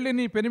 నీవు వెళ్ళి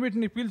నీ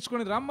పెనిమిటిని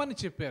పీల్చుకొని రమ్మని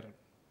చెప్పారు.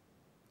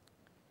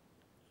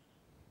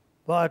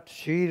 But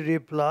she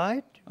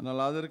replied, ஆனால்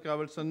அதற்கு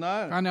அவள்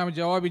சொன்னார், కానీ ఆమె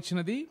జవాబు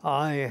ఇచ్చినది,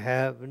 I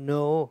have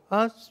no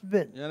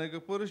husband. எனக்கு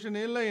புருஷன்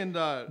இல்லை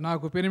என்றார்.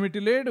 నాకు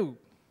పెనిమిటి లేడు.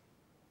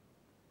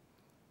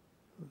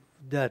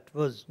 That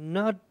was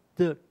not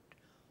the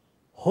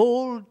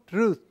whole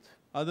truth.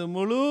 அது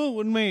முழு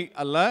உண்மை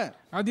அல்ல.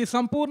 అది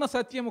సంపూర్ణ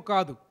సత్యము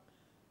కాదు.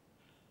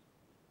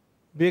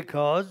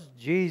 Because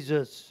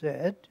Jesus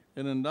said,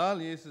 ஏனென்றால்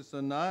இயேசு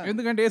சொன்னார்,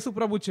 ఎందుకంటే యేసు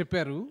ప్రభు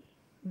చెప్పారు,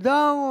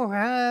 thou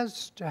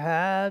hast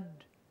had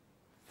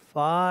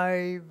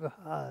 5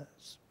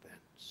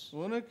 husbands.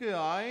 உனக்கு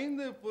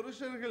 5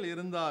 புருஷர்கள்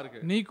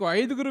இருந்தார்கள். నీకు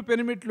 5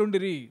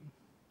 పెనిమిట్లుండిరి.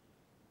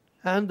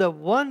 And the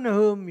one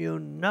whom you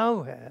now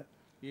have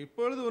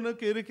இப்பொழுது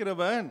உனக்கு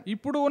இருக்கிறவன்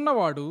ఇప్పుడు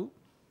ఉన్నవాడు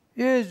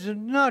is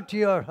not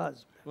your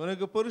husband.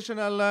 உனக்கு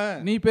புருஷன் அல்ல.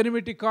 నీ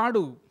పెనిమిటి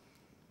కాడు.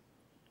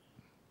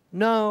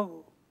 Now,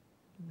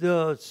 the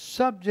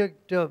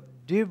subject of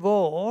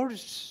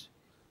divorce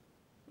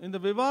இந்த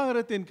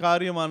விவாகரத்தின்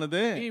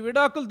காரியமானது ఈ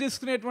విడాకులు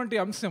తీసుకునేటువంటి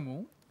అంశము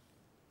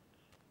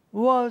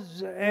was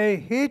a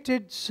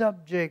hated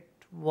subject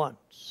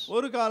once.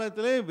 ஒரு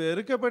காலத்திலே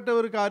வெறுக்கப்பட்ட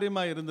ஒரு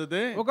காரியமா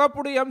இருந்தது.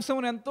 ఒకప్పుడు ఈ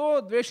అంశమును ఎంతో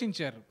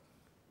ద్వేషించారు.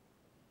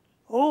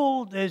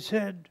 Oh, they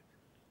said,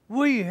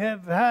 we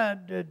have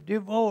had a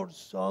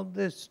divorce on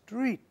this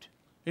street.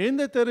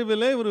 இந்த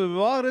தெருவிலே ஒரு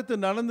விவாகரத்து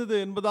நடந்தது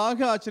என்பதாக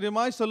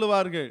ஆச்சரியமாய்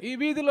சொல்லுவார்கள். ఈ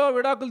వీధిలో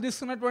విడాకులు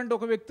తీసుకున్నటువంటి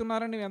ఒక వ్యక్తి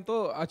ఉన్నారని ఎంతో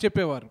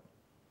చెప్పేవారు.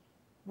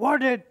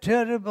 What a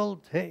terrible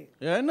thing.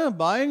 என்ன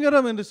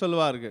பயங்கரம் என்று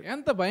சொல்வார்கள்.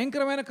 ఎంత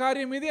భయంకరమైన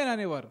కార్యం ఇది అని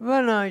అనేవారు.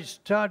 When I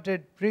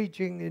started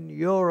preaching in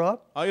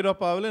Europe,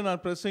 ஐரோப்பாவிலே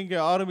நான்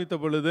பிரசங்கிக்க ஆரம்பித்த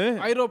பொழுது,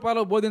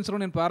 ఐరోపాలో బోధించడం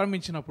నేను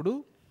ప్రారంభించినప్పుడు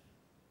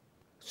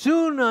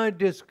soon I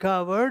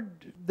discovered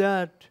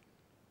that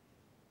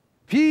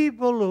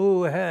people who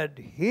had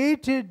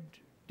hated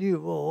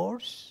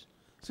divorce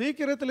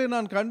சீக்கிரத்திலே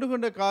நான்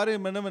கண்டுகொண்ட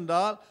காரியம்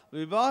என்னவென்றால்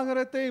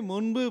వివాహరத்தை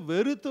మున్పు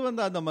వెరుతూ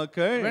వந்த அந்த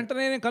மக்கள்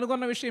వెంటనే నేను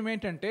కనుగొన్న విషయం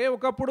ఏంటంటే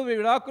ఒకప్పుడు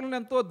విడాకులను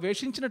ఎంతో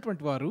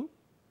ద్వేషించినటువంటి వారు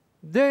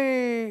they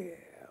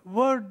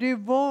were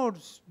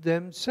divorced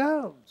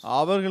themselves.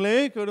 அவர்களே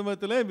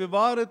குடும்பத்திலே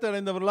விவாகரத்து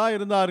அடைந்தவர்களாக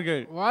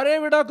இருந்தார்கள். వారే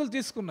విడాకులు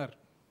తీసుకున్నారు.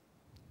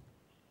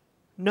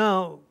 Now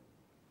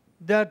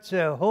that's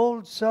a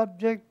whole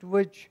subject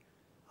which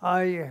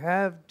I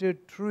have to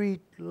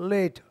treat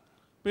later.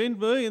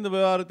 பின்பு இந்த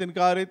விவாகரத்தின்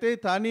காரியத்தை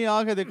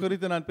தனியாக அதை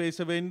குறித்து நான்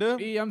பேச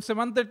வேண்டும். ఈ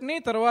అంశమంతటిని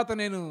తర్వాత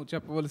నేను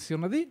చెప్పవలసి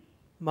ఉన్నది.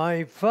 My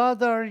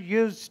father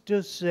used to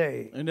say,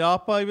 என்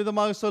அப்பா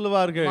விதமாக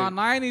சொல்வார்கள், మా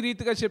నాయన ఈ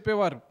రీతిగా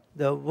చెప్పేవారు,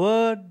 the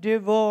word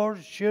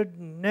divorce should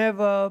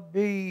never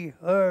be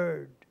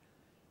heard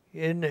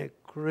in a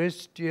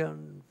Christian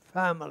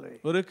family.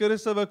 ஒரு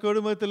கிறிஸ்தவ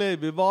குடும்பத்திலே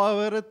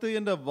விவாகரத்து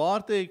என்ற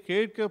வார்த்தை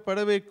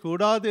கேட்கப்படவே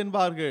கூடாது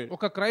என்பார்கள்.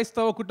 ఒక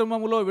క్రైస్తవ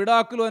కుటుంబంలో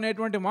విడాకులు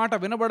అనేటువంటి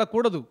మాట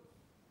వినబడకూడదు.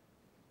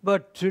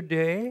 But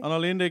today,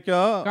 ஆனால் இன்றைக்கு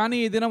కానీ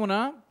ఈ దినమున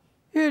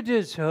it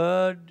is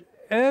heard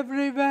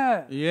everywhere.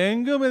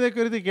 எங்கும் இதை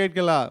குறித்து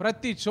கேட்கலாம்.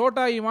 ప్రతి చోట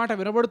ఈ మాట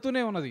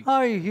వినబడుతూనే ఉన్నది.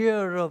 I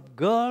hear of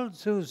girls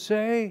who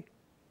say,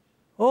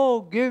 oh,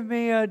 give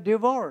me a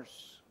divorce.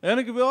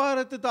 எனக்கு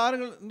விவாகரத்து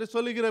தாருங்கள் என்று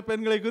சொல்லுகிற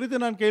பெண்களை குறித்து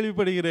நான்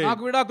கேள்விப்படுகிறேன்.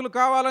 నాకు విడాకులు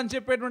కావాలని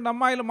చెప్పేటువంటి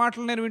అమ్మాయిల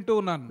మాటలు నేను వింటూ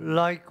ఉన్నాను.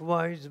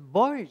 Likewise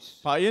boys.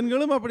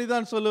 பையன்களும்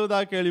அப்படிதான்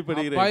சொல்லுவதாக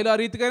கேள்விப்படுகிறேன். అబ్బాయిలు ఆ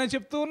రీతిగానే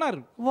చెప్తూ ఉన్నారు.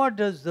 What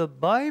does the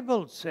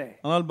Bible say?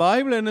 ஆனால்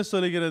பைபிள் என்ன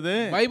சொல்கிறது?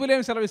 బైబిల్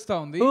ఏం సెలవిస్తా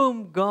ఉంది?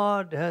 Whom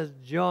God has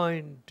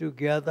joined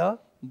together,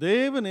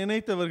 தேவன்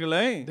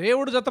இணைத்தவர்களை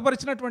దేవుడు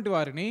జతపరిచినటువంటి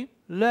వారిని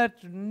let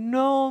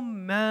no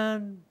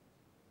man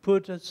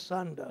put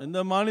asunder. இந்த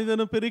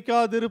மனிதனும்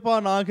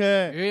பிரிக்காதிருப்பானாக.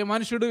 ఏ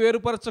మనుషుడు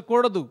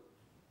వేరుపరచకూడదు.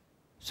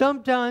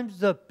 Sometimes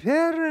the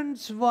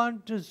parents want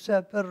to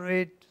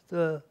separate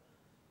the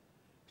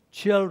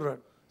children.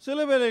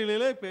 சில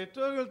வேளைகளிலே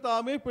பெற்றோர்கள்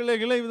தாமே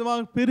பிள்ளைகளை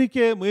விதமாக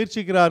பிரிக்க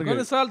முயற்சிக்கிறார்கள்.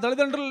 కొన్నిసార్లు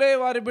తల్లిదండ్రులే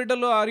వారి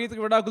బిడ్డలు ఆ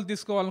రీతికి విడాకులు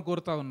తీసుకోవాలని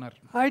కోరుతా ఉన్నారు.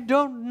 I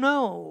don't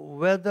know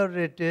whether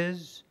it is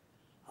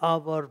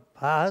our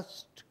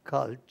past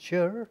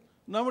culture,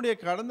 நம்முடைய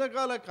கடந்த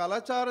கால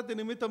கலாச்சாரத்தின்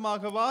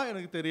நிமித்தமாகவா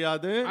எனக்கு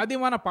தெரியாது. అది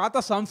మన పాత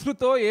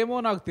సంస్కృతో ఏమో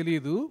నాకు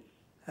తెలియదు.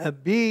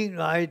 being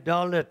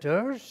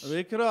idolaters,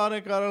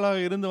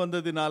 விக்கிரகாரர்களாக இருந்து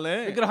வந்ததினாலே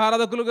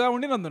విగ్రహారాధకులుగా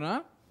ఉండినందున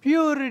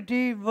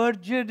purity,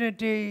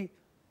 virginity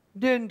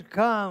didn't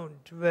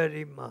count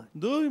very much.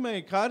 தூய்மை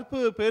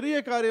கற்பு பெரிய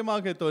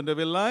காரியமாக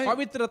தோன்றவில்லை.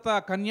 పవిత్రత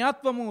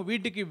కన్యాత్వము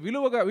వీటిని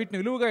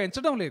విలువగా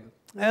ఎంచడం లేదు.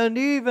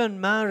 And even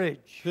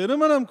marriage.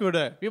 திருமணம் கூட,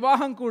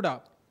 వివాహం కూడా.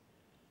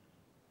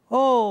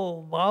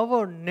 Oh, our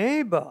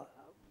neighbor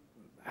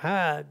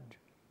had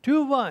 2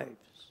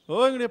 wives.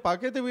 எங்களுடைய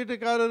பக்கத்து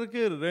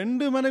வீட்டுக்காரருக்கு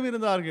 2 மனைவி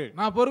இருந்தார்கள்.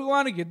 నా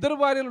పొరుగువానికి 2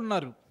 భార్యలు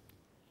ఉన్నారు.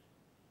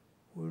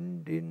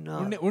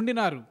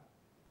 ఉండినారు.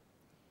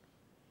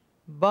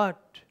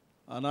 But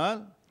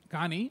ஆனால்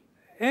కానీ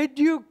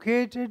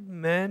educated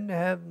men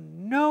have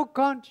no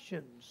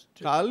conscience.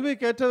 கல்வி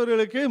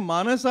கேட்டவர்களுக்கு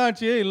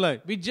மனசாட்சியே இல்லை.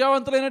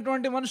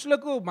 విద్యావంతులైనటువంటి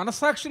మనుషులకు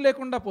మనసాక్షి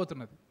లేకుండా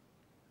పోతున్నది.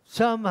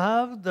 Some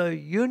have the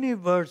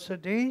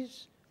universities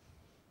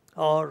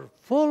are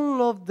full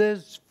of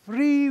this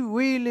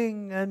freewheeling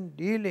and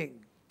dealing.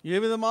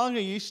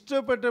 ஏவிதமாக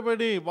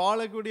இஷ்டப்பட்டபடி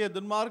வாழக்கூடிய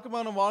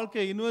துன்மார்க்கமான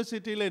வாழ்க்கை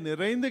యూనివర్సిటీలో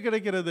நிறைந்து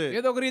கிடக்கிறது.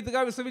 ఏదో ఒక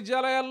రీతిగా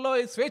విశ్వవిద్యాలయాల్లో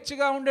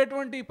స్వేచ్ఛగా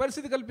ఉండేటువంటి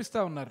పరిస్థితి కల్పిస్తా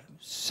ఉన్నారు.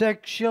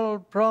 Sexual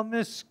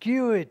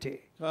promiscuity.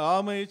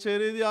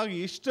 காமேச்சரீதியாக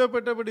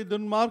இஷ்டப்பட்டபடி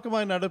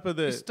துன்மார்க்கமாய்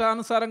நடப்பது.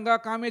 ఇష్టానుసారంగా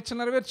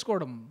కామేచ్ఛ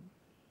నెరవేర్చుకోవడం.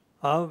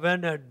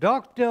 When a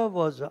doctor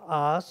was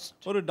asked,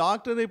 ஒரு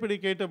டாக்டரை இப்படி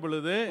கேட்ட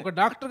பொழுது, ఒక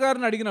డాక్టర్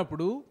గారిని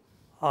అడిగినప్పుడు,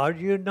 are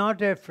you not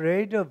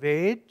afraid of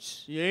AIDS?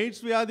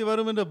 AIDS వ్యాధి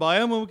వரும் என்ற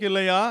பயம் உங்களுக்கு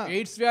இல்லையா?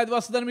 ఎయిడ్స్ వ్యాధి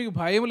వస్తుందని మీకు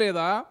భయం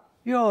లేదా?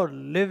 You are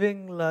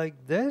living like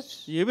this.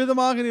 ఏ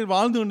విధமாக நீர்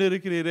வாழ்ந்து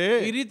கொண்டிருக்கிறீரே?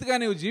 ఈ రీతిగా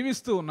నీవు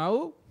జీవిస్తూ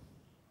ఉన్నావు.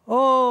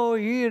 Oh,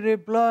 he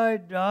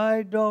replied,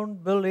 I don't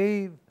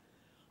believe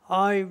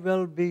I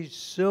will be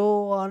so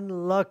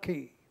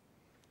unlucky.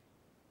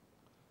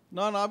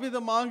 நான்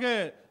அவிதமாக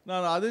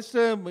நான்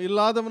அதிர்ஷ்டம்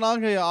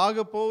இல்லாதவனாக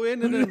ஆக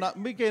போவேன் என்ற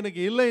நம்பிக்கை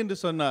எனக்கு இல்லை என்று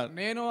சொன்னார்.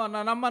 నేను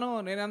నమ్మను,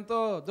 నేను ఎంతో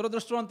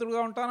దురదృష్టవంతుడుగా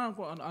ఉంటాను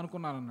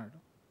అనుకున్నాను అన్నాడు.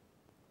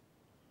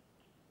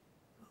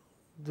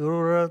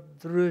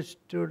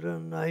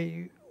 దురదృష్టుడనై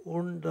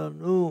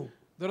ఉండను.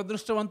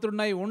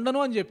 దురదృష్టవంతుడినై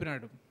ఉండను అని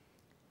చెప్పినాడు.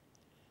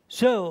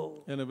 So,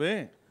 எனவே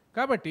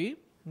కాబట్టి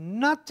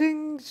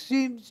nothing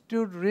seems to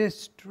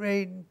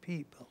restrain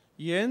people.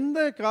 எந்த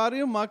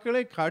காரியம்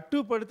மக்களை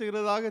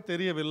கட்டுப்படுத்துகிறதாக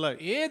தெரியவில்லை.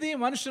 ఏది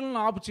మనుషులను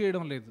ఆపు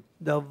చేయడం లేదు.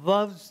 The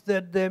vows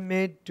that they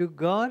made to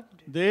God,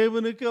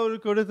 தேவனுக்கு அவர்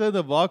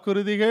கொடுத்த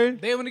வாக்குறுதிகள்,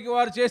 దేవునికి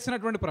వారు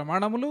చేసినటువంటి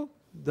ప్రమాణములు,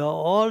 the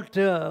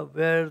altar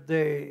where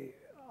they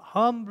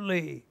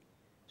humbly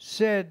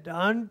said,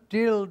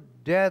 until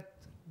death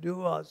do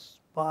us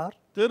part,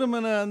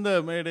 திருமண அந்த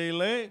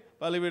மேடையிலே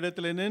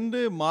பலிபீடத்தில்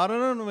நின்று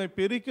மரணம் நம்மை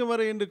பிரிக்கும்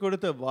வரை என்று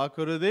கொடுத்த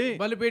வாக்குறுதி,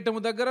 బలిపీఠము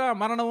దగ్గర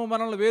మరణము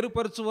మనల్ని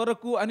వేరుపరచు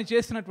వరకు అని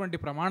చేసినటువంటి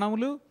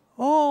ప్రమాణములు,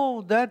 oh,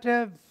 that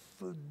have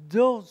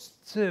those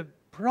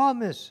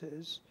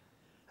promises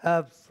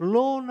have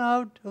flown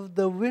out of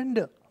the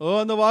window. ஓ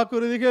அந்த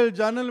வாக்குறுதிகள்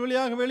ஜன்னல்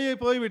வழியாக வெளியே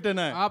போய்விட்டன.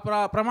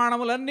 ఆ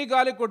ప్రమాణములన్నీ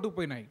గాలి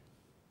కొట్టుకుపోయినాయి.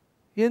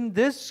 In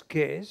this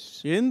case,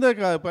 இந்த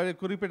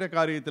குறிப்பிட்ட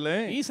காரியத்திலே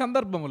ఈ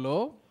సందర్భంలో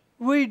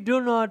we do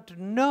not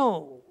know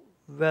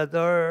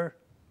whether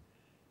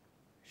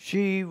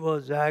she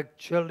was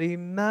actually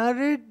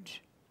married.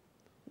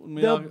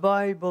 The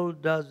Bible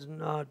does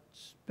not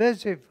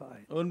specify.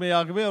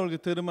 உண்மையாகவே அவளுக்கு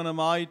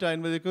திருமணம் ஆயிட்டா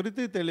என்பதை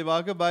குறித்து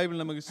தெளிவாக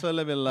பைபிள் நமக்கு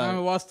சொல்லவில்லை.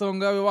 ఆమె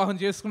వాస్తవంగా వివాహం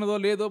చేసుకున్నదో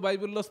లేదో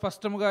బైబిల్లో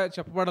స్పష్టంగా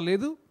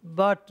చెప్పబడలేదు.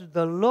 But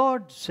the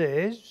Lord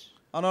says,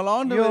 ஆனால்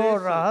ஆண்டவர்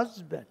your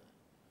husband.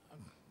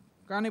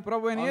 కానీ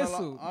ప్రభువైన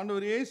యేసు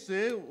ஆண்டவர் இயேசு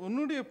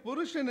உன்னுடைய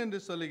புருஷன் என்று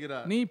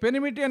சொல்கிறார். నీ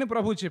పెనిమిటి అని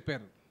ప్రభువు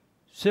చెప్పారు.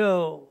 So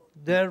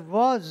there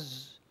was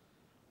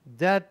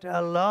that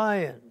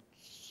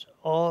alliance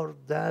or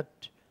that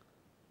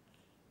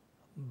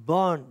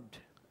bond.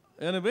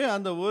 எனவே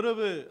அந்த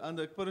உறவு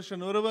அந்த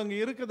புருஷன் உறவு அங்க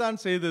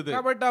இருக்கதான் செய்தது.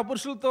 కాబట్టి ఆ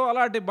పురుషులతో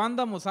అలాంటి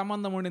బంధము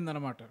సంబంధం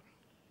ఉండిందన్నమాట.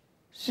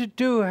 So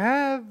to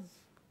have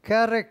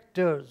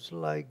characters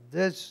like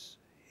this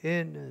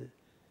in a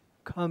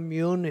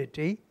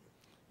community,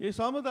 ఈ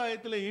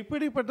సముదాయத்தில்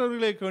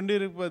இப்படிப்பட்டவர்களை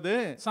கொண்டிருப்பது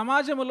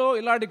సమాజంలో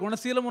ఇలాంటి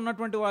గుణశీలం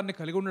ఉన్నటువంటి వారిని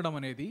కలిగి ఉండడం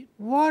అనేది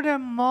what a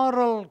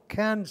moral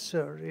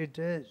cancer it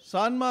is.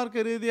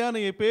 சான்மார்க்க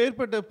ரீதியான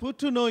இப்பேற்பட்ட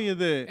புற்றுநோய்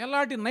இது.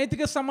 ఎలాంటి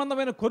నైతిక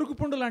సంబంధమైన కొరుకు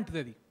పుండు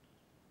లాంటిది అది.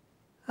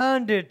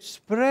 And it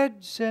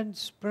spreads and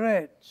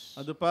spreads.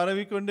 அது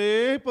பரவிக்கொண்டே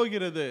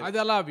போகிறது. అది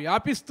అలా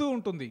వ్యాపిస్తూ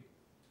ఉంటుంది.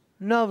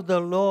 Now the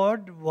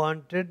Lord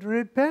wanted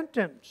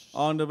repentance.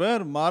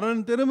 ஆண்டவர் மரண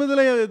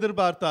திரும்புதலை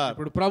எதிர்பார்த்தார்.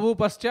 ఇప్పుడు ప్రభు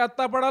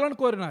పశ్చాత్తాపడాలని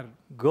కోరినారు.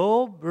 Go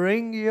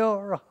bring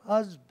your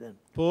husband.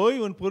 போய்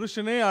உன்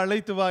புருஷனை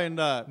அழைத்து வா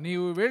என்றார்.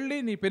 నీవు వెళ్ళి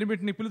నీ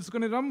పెనిమిటిని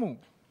పిలుచుకొని రమ్ము.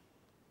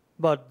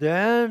 But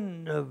then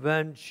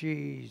when she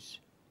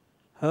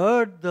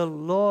heard the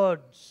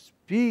Lord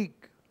speak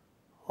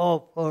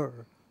of her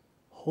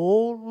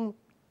whole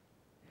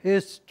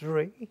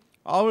history,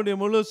 அவருடைய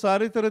முழு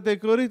சரித்திரத்தை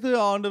குறித்து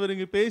ஆண்டவர்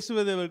இங்கு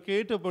பேசுவதை அவர்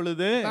கேட்ட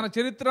பொழுது తన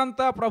చరిత్ర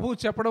అంతా ప్రభు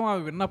చెప్పడం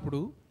అవి విన్నప్పుడు,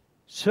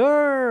 Sir,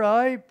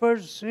 I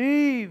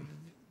perceive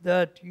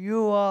that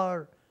you are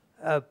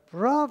a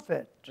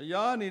prophet.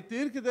 ஐயா நீ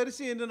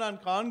தீர்க்கதரிசி என்று நான்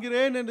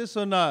காண்கிறேன் என்று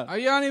சொன்னார்.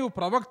 అయ్యా నీవు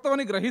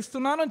ప్రవక్తవని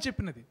గ్రహిస్తున్నాను అని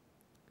చెప్పినది.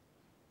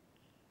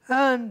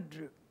 And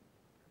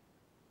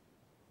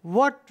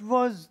what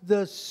was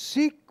the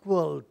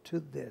sequel to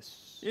this?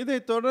 இதை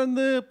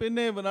தொடர்ந்து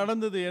பின்னே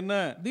நடந்தது என்ன?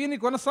 దీని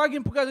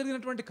కొనసాగింపుగా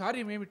జరిగినటువంటి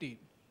కార్యం ఏమిటి?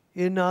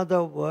 In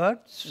other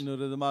words,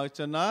 இன்னொரு விதமாக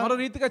சொன்னார், మరో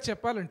రీతిగా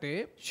చెప్పాలంటే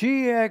she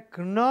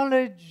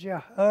acknowledged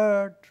her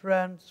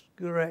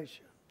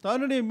transgression.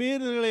 தன்னுடைய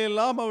மீறல்களை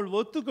எல்லாம் அவள்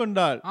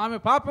ஒத்துக்கொண்டாள். ఆమె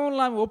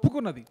పాపములను ఆమె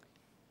ఒప్పుకున్నది.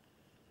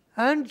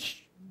 And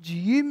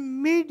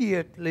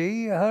immediately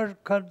her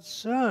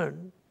concern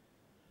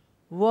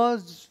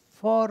was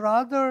for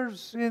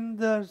others in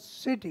the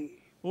city.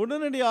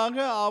 உடனடியாக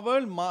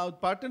அவள்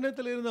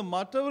பட்டணத்தில் இருந்த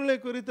மற்றவர்களை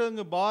குறித்து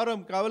அங்கு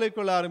பாரம் கவலை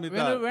கொள்ள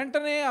ஆரம்பித்தாள்.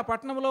 వెంటనే ఆ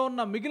పట్టణంలో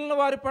ఉన్న మిగిలిన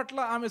వారి పట్ల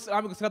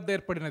ఆమెకు శ్రద్ధ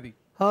ఏర్పడినది.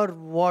 Her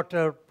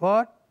water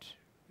pot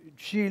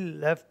she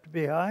left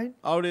behind.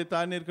 அவளுடைய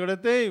தண்ணீர்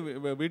குடத்தை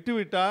விட்டு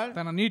விட்டாள்.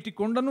 తన నీటి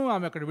కుండను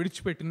ఆమె అక్కడ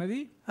విడిచిపెట్టినది.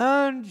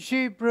 And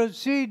she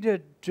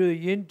proceeded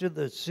into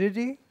the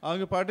city.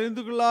 அங்கு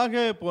பட்டணத்துக்குள்ளாக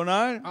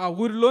போனாள். ఆ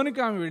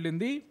ఊరిలోనికి ఆమె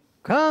వెళ్ళింది.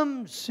 Come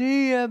see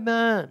a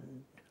man.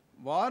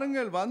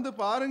 வாருங்கள் வந்து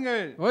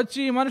பாருங்கள். వచ్చి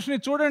ఈ మనిషిని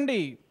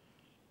చూడండి.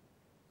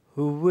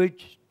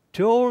 Which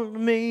told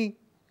me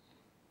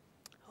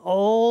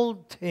all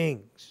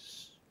things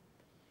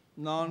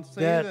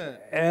that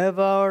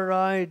ever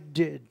I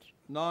did.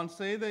 நான்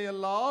செய்த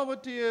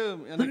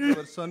எல்லாவற்றையும் எனக்கு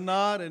அவர்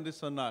சொன்னார் என்று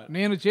சொன்னார்.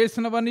 నేను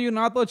చేసినవన్నీ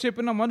నాతో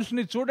చెప్పిన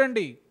మనిషిని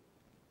చూడండి.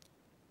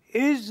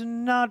 Is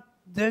not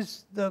this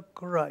the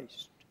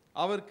Christ?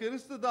 அவர்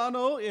கிறிஸ்து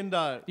தானோ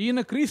என்றார்.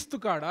 ఈయన క్రీస్తు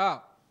కాడా?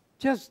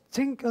 Just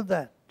think of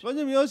that.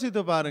 கொஞ்சம்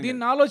யோசித்து பாருங்க.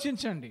 దీన్ని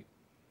ఆలోచించండి.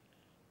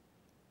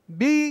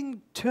 Being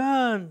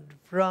turned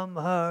from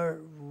her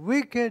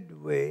wicked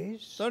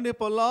ways, தன்னுடைய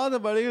பொல்லாத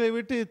வழிகளை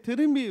விட்டு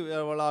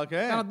திரும்பியவளாக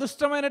తన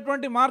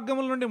దుష్టమైనటువంటి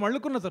మార్గముల నుండి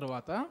మళ్ళుకున్న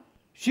తరువాత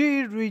she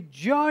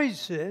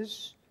rejoices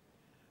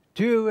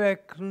to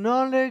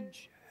acknowledge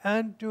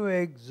and to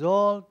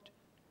exalt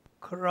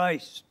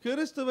Christ.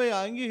 கிறிஸ்துவை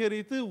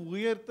அங்கீகரித்து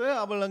உயர்த்த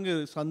அவள் அங்கு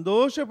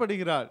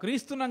சந்தோஷப்படுகிறாள்.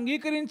 క్రీస్తును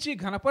అంగీకరించి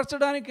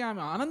ఘనపరచడానికి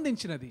ఆమె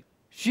ఆనందించినది.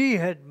 She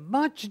had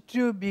much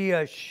to be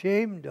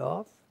ashamed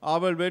of.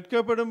 அவள்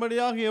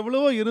வெட்கப்படும்படியாக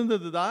எவ்வளவோ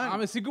இருந்ததுதான்.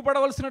 ఆమె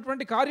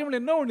సిగ్గుపడవలసినటువంటి కార్యములు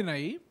ఎన్నో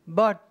ఉండినాయి.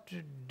 But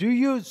do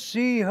you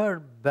see her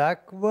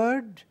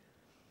backward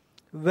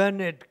when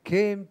it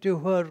came to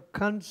her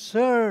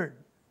concern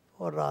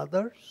for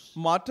others?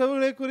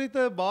 மற்றவர்களை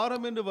குறித்த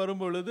பாரம் என்று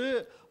வரும்பொழுது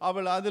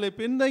அவள் அதிலே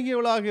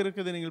பின்தங்கியவளாக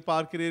இருக்குது நீங்கள்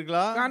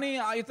பார்க்கிறீர்களா? కానీ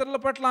ఇతరుల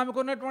పట్ల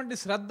ఆమెకు ఉన్నటువంటి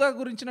శ్రద్ధ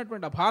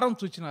గురించినటువంటి భారం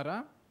చూచినారా?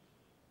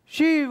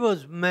 She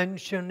was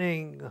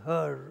mentioning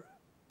her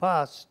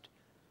past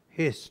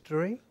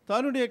history.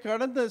 தன்னுடைய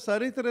கடந்த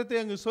சரித்திரத்தை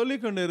அங்கு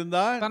சொல்லிக்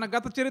கொண்டிருந்தாள். తన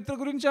గత చరిత్ర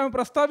గురించి ఆమె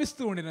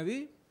ప్రస్తావిస్తూ ఉండినది.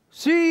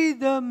 See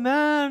the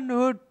man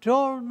who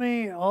told me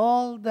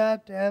all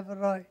that ever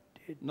I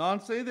did. it. நான்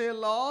செய்த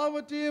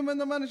எல்லாவற்றையும்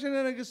இந்த மனுஷன்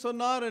எனக்கு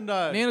சொன்னார்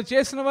என்றார். నేను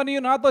చేసినవని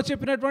నాతో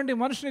చెప్పినటువంటి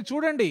మనిషిని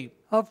చూడండి.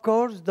 Of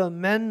course, the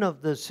men of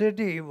the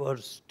city were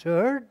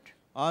stirred.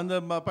 அந்த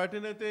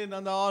பட்டணத்தின்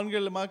அந்த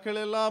ஆண்கள் மக்கள்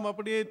எல்லாம்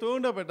அப்படியே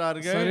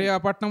தூண்டப்பட்டார்கள். సరే, ఆ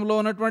పట్టణంలో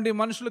ఉన్నటువంటి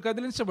మనుషులు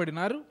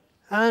కదిలించబడినారు.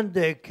 And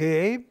they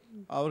came.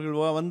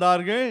 அவர்கள்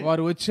வந்தார்கள்.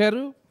 వారు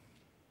వచ్చారు.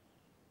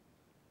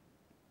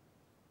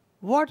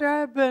 What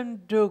happened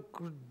to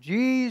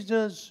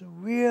Jesus'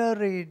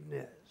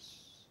 weariness?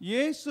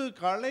 இயேசு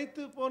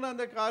களைத்து போன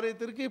அந்த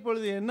காரியத்திற்கு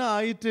இப்பொழுது என்ன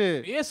ஆயிற்று?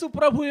 యేసు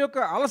ప్రభు యొక్క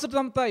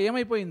అలసటంతా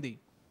ఏమైపోయింది?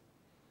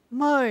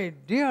 My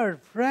dear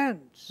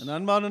friends,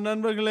 அன்பான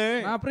நண்பர்களே,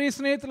 నా ప్రియ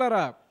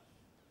స్నేహితులారా,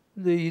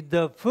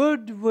 the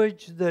food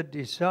which the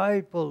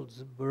disciples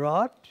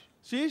brought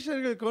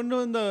சீஷர்கள் கொண்டு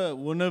வந்த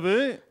உணவு,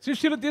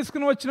 శిష్యులు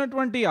తీసుకుని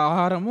వచ్చినటువంటి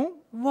ఆహారము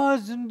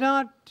was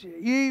not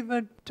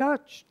even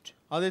touched.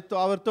 அதை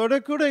அவர்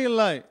தொடக்கூட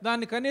இல்லை.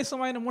 దాన్ని కనీసం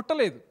ఆయన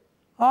ముట్టలేదు.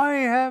 I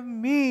have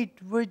meat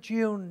which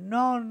you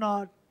know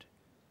not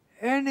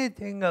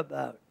anything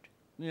about.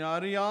 நீ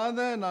அறியாத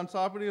நான்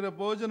சாப்பிடுகிற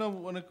போஜனம்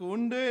உனக்கு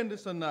உண்டு என்று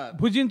சொன்னார்.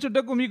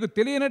 భుజించుటకు మీకు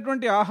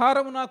తెలియనటువంటి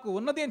ఆహారం నాకు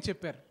ఉన్నది అని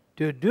చెప్పారు.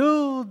 To do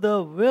the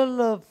will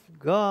of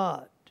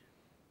God.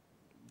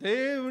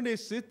 தேவனுடைய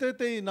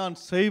சித்தத்தை நான்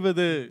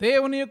செய்வது,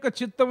 దేవుని యొక్క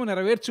చిత్తము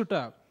నెరవేర్చుట,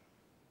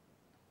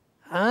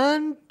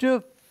 And to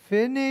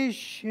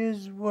finish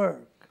his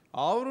work.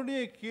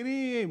 அவருடைய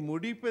கிரியை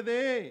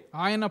முடிப்பதே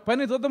ఆయన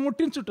పని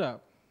తుదముట్టించుట.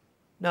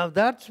 Now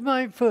that's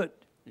my food.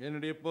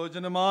 என்னுடைய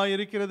போஜனமா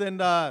இருக்கிறது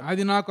என்றார்.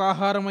 అది నాకు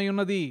ఆహారమై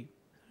ఉన్నది.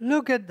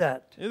 Look at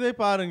that. இதை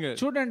பாருங்கள்.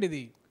 చూడండి,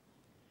 ఇది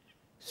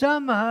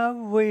Somehow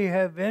we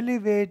have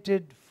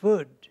elevated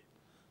food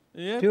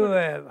to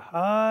a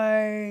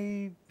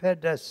high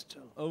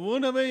pedestal.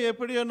 உணவை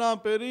எப்படியோ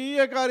நாம்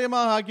பெரிய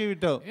காரியமாக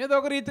ஆக்கிவிட்டோம். ఏదో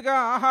ఒక రీతిగా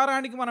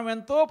ఆహారానికి మనం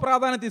ఎంతో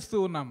ప్రాధాన్యత ఇస్తూ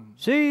ఉన్నాం.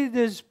 See,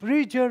 this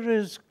preacher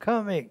is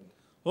coming.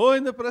 ஓ,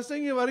 இந்த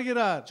பிரசங்கி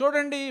வருகிறார்.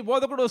 చూడండి,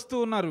 బోధకుడు వస్తూ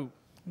ఉన్నారు.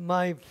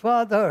 My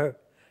father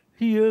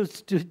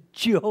used to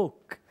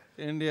joke.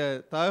 என்னுடைய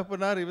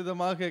தகப்பனார்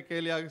இவ்விதமாக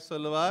கேலியாக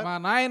சொல்லுவார். మా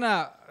నాయన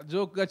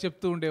జోక్గా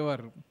చెప్తూ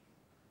ఉండేవారు.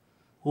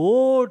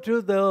 Woe to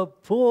the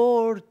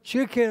poor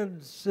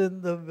chickens in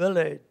the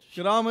village.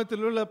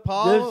 கிராமத்தில் உள்ள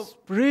This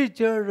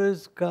preacher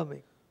is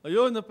coming.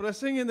 ஐயோ, இந்த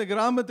பிரசங்கி இந்த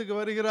கிராமத்துக்கு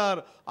வருகிறார்,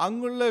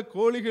 அங்குள்ள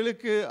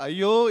கோழிகளுக்கு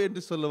ஐயோ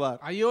என்று சொல்லுவார்.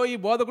 అయ్యో, ఈ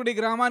బోధకుడి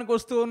గ్రామానికి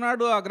వస్తూ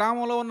ఉన్నాడు, ఆ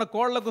గ్రామంలో ఉన్న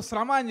కోళ్లకు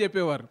శ్రమ అని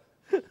చెప్పేవారు.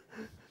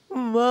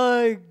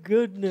 My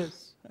goodness.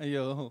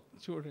 ஐயோ,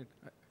 చూడండి.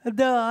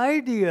 The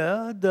idea,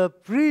 the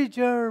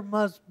preacher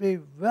must be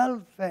well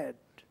fed.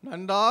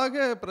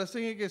 நன்றாக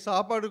பிரசங்கிக்கு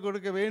சாப்பாடு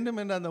கொடுக்க வேண்டும்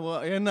என்ற அந்த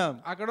எண்ணம்.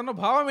 అక్కడ ఉన్న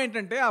భావం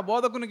ఏంటంటే ఆ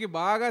బోధకునికి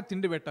బాగా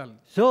తిండి పెట్టాలి.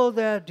 So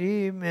that he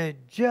may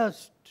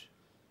just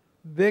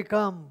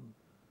become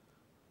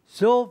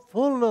so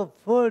full of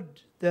food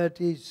that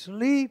he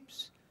sleeps,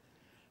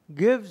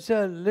 gives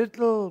a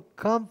little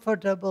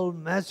comfortable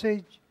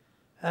message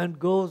and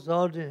goes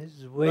on his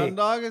way.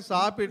 நன்றாக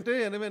சாப்பிட்டு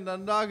எனவே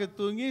நன்றாக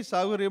தூங்கி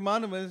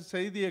சௌகரியமான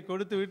செய்தியை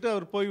கொடுத்து விட்டு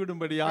அவர்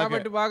போய்விடும்படியாக.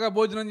 కాబట్టి బాగా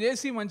భోజనం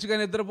చేసి మంచిగా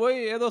నిద్రపోయి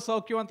ఏదో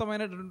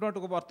సౌఖ్యవంతమైనటువంటి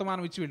ఒక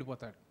వర్తమానం ఇచ్చి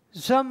వెళ్ళిపోతాడు.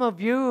 Some of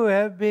you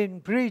have been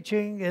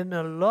preaching in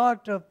a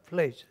lot of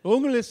places.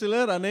 உங்களில்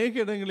சிலர் அநேக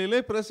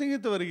இடங்களிலே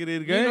பிரசங்கித்து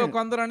வருகிறீர்கள். మీలో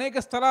కొందరు అనేక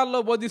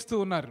స్థలాల్లో బోధిస్తూ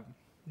ఉన్నారు.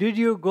 Did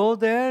you go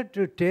there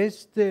to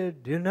taste their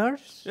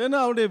dinners? ஏன்னா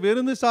அவருடைய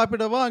விருந்து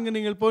சாப்பிடவா அங்கு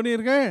நீங்கள்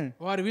போனீர்கள்?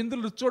 వారి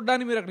విందులు రుచి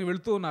చూడడానికి మీరు అక్కడికి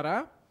వెళ్తూ ఉన్నారా?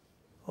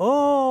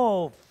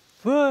 Oh,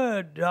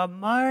 food,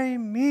 my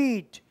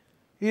meat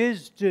is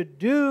to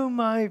do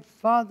my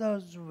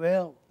Father's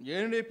will.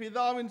 என்னுடைய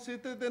பிதாவின்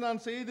சித்தத்தை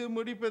நான் செய்து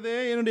முடிப்பதே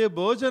என்னுடைய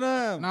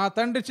போஜனம். నా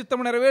తండ్రి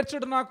చిత్తము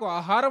నెరవేర్చుట నాకు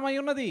ఆహారమై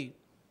ఉన్నది.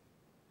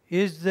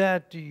 Is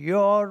that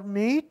your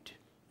meat?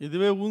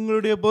 இதுவே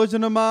உங்களுடைய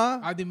போஜனமா?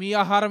 అది మీ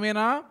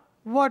ఆహారమేనా?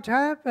 What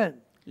happened?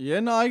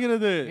 என்ன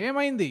ஆகிறது?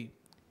 ఏమైంది?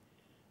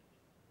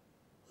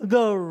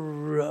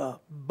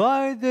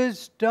 By this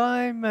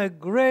time a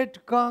great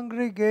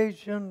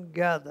congregation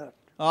gathered.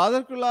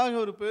 அதற்குள்ளாக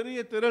ஒரு பெரிய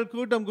திரள்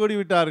கூட்டம்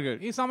கூடிவிட்டார்கள்.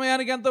 ఈ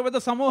సమయానికి ఎంతో పెద్ద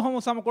సమూహము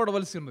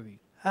సమకూడవలసి ఉన్నది.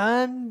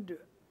 And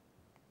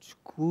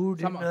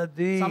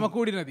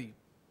సమకూడినది.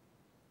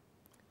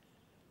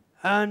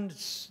 And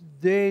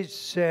they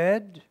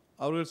said,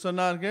 அவர்கள்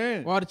சொன்னார்கள்,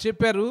 వారు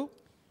చెప్పారు,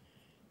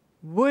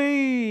 we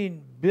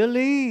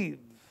believe.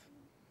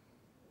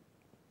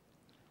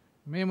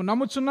 మేము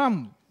నమ్ముచున్నాం.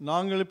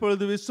 நாங்கள்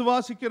இப்பொழுது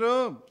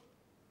விசுவாசிக்கிறோம்.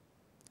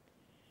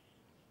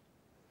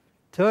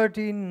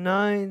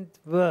 39th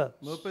verse.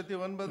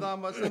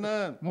 39ஆம்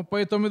வசனம்.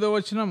 39వ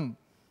వచనం.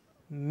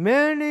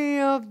 Many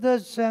of the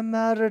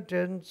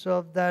Samaritans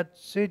of that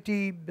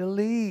city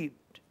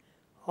believed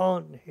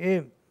on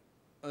him.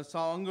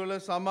 அங்குள்ள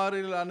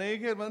சமாரியர்கள்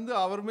அநேகர் வந்து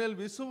அவர் மேல்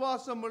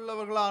விசுவாசம்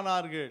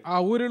உள்ளவர்களானார்கள். ఆ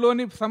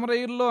ఊరిలోని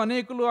సమరయుల్లో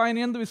అనేకులు ఆయన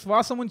యందు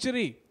విశ్వాసం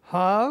ఉంచిరి.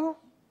 How?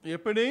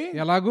 எப்படி?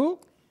 ఎలాగూ?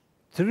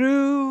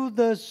 Through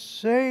the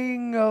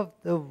saying of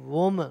the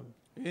woman.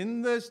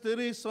 இந்த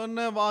ஸ்திரீ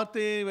சொன்ன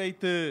வார்த்தையை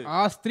வைத்து.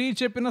 ఆ స్త్రీ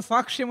చెప్పిన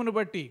సాక్ష్యమును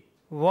బట్టి.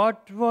 What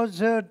was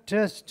her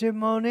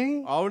testimony?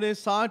 அவளுடைய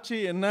சாட்சி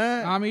என்ன?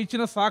 ఆమె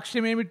ఇచ్చిన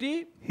సాక్ష్యం ఏమిటి?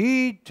 He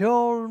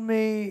told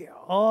me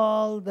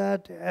all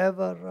that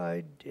ever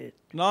I did.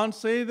 நான்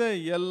செய்த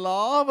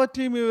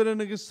எல்லாவற்றையும் இவர்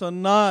எனக்கு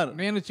சொன்னார்.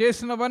 నేను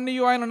చేసినవన్నీ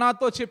ఆయన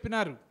నాతో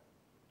చెప్పినారు.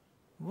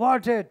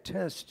 What a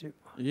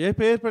testimony.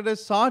 எப்பேற்பட்ட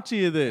சாட்சி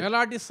இது?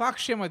 ఎలాంటి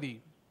సాక్ష్యం అది?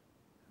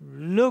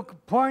 Look,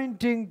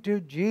 pointing to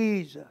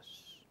Jesus.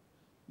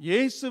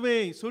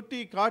 இயேசுவை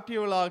சுட்டி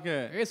காட்டியவளாக,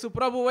 యేసు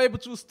ప్రభు వైపు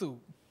చూస్తూ,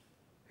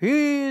 He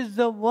is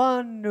the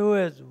one who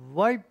has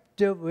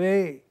wiped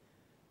away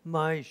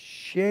my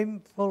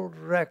shameful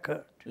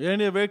record.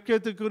 என்னுடைய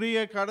வெட்கத்துக்குரிய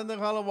கடந்த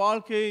கால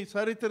வாழ்க்கை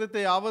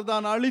சரித்திரத்தை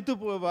அவர்தான் அழித்து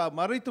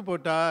மறைத்து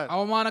போட்டார்.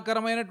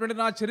 అవమానకరమైనటువంటి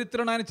నా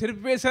చరిత్రను ఆయన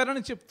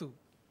చెరిపివేశారని చెప్తూ,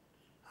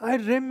 I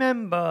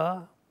remember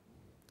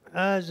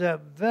as a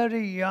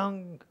very young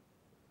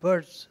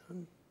person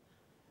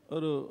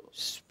ஒரு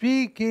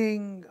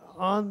speaking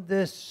on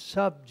this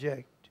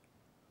subject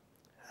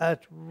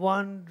at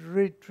one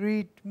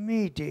retreat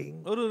meeting.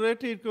 ஒரு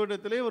ரெட்ரீட்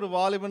கூட்டத்திலே ஒரு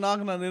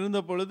வாலிபனாக நான் இருந்த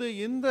பொழுது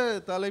இந்த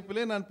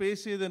தலைப்பிலே நான்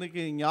பேசியது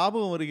எனக்கு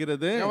ஞாபகம்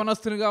வருகிறது.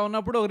 యవనస్తునిగా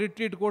ఉన్నప్పుడు ఒక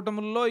రిట్రీట్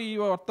కూటముల్లో ఈ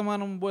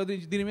వర్తమానం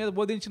దీని మీద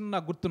బోధించిన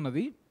నాకు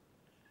గుర్తున్నది.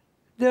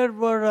 There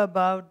were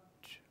about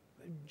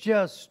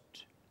just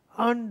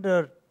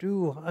under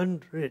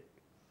 200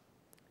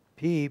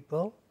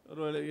 people.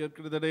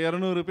 கிட்டத்தட்ட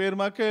 200 பேர்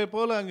மக்கள்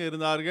போல அங்கே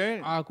இருந்தார்கள்.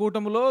 ఆ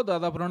కూటములో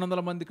దాదాపు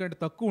 200 మంది కంటే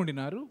తక్కువ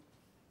ఉండినారు.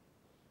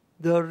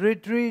 The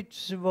retreats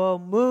were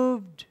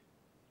moved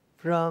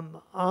from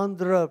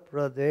Andhra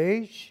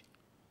Pradesh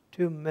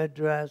to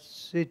Madras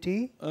city.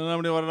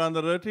 நம்முடைய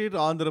வருடாந்திர ரெட்ரீட்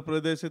ஆந்திர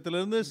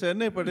பிரதேசத்திலிருந்து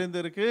சென்னை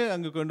பட்டணத்திற்கு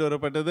அங்கு கொண்டு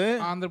வரப்பட்டது.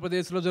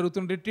 ఆంధ్రప్రదేశ్లో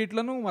జరుగుతున్న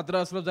రిట్రీట్లను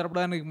మద్రాసులో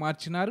జరపడానికి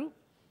మార్చినారు.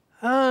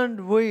 And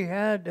we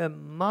had a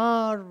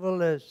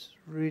marvelous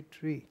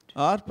retreat.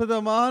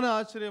 அற்புதமான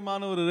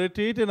ஆச்சரியமான ஒரு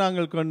ரெட்ரீட்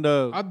நாங்கள்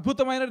கொண்டோம்.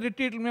 అద్భుతమైన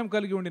రిట్రీట్లు మేము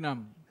కలిగి ఉండినాం.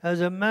 As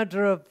a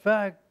matter of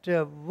fact,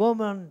 a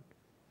woman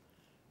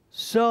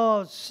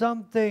saw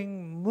something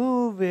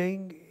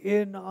moving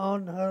in on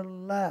her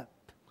lap.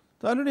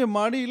 தன்னுடைய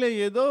மடியிலே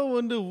ஏதோ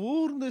ஒன்று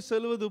ஊர்ந்து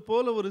செல்வது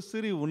போல ஒரு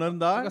ஸ்திரீ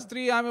உணர்ந்தாள். ఒక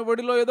స్త్రీ ఆమె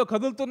ఒడిలో ఏదో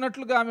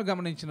కదులుతున్నట్లుగా ఆమె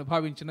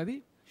భావించినది.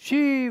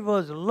 She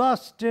was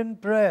lost in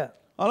prayer.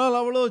 ஆனால்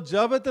அவளோ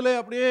ஜெபத்திலே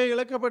அப்படியே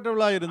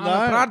இழக்கப்பட்டவளாய்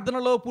இருந்தாள்.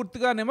 ప్రార్థనలో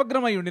పూర్తిగా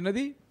నిమగ్నమై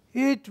ఉండినది.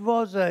 It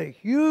was a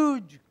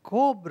huge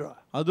cobra.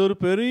 அது ஒரு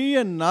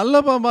பெரிய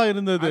நல்ல பாம்பா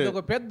இருந்தது. అది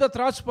ఒక పెద్ద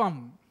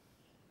త్రాచుపాము.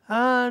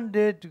 And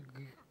it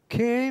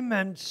came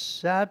and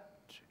sat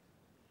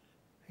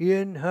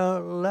in her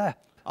lap.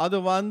 அது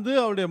வந்து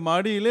அவளுடைய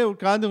மடியிலே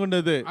உட்கார்ந்து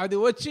கொண்டது. అది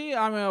వచ్చి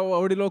ఆమె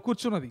ఒడిలో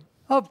కూర్చున్నది.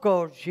 Of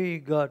course, she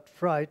got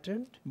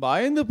frightened.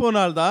 பயந்து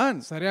போனாள் தான்.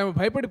 సరే ఆమె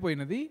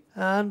భయపడిపోయినది.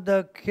 And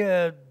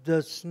the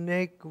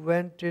snake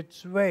went its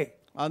way.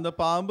 அந்த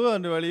பாம்பு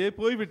அந்த வழியே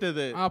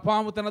போய்விட்டது. ఆ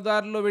పాము తన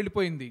దారిలో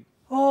వెళ్ళిపోయింది.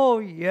 Oh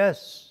yes.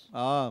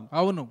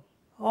 అవును.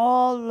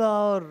 All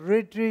our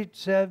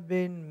retreats have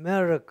been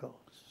miracles.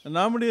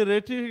 நம்முடைய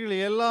ரெட்ரீட்கள்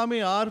எல்லாமே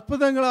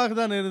அற்புதங்களாக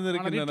தான் మన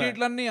இருந்திருக்கின்றன.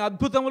 రిట్రీట్లన్నీ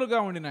అద్భుతములుగా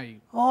ఉండినాయి.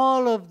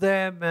 All of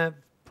them have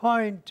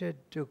pointed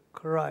to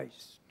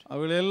Christ.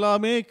 அவள்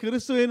எல்லாமே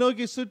கிறிஸ்துவை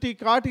நோக்கி சுட்டி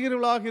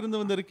காட்டுகிறவளாக இருந்து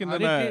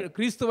வந்திருக்கின்றன.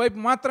 క్రీస్తు వైపు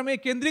మాత్రమే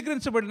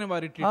కేంద్రీకరించబడిన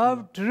వారి How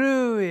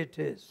true it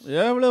is.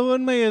 எவ்வளவு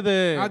உண்மை இது.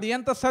 అది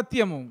ఎంత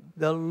సత్యము.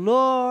 The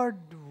Lord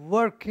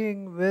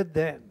working with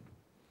them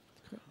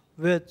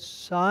with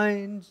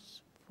signs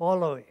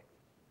following.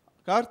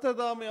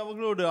 கர்த்ததாமே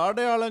அவர்களோடு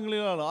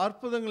அடையாளங்களால்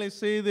அற்புதங்களை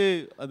செய்து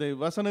அதை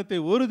வசனத்தை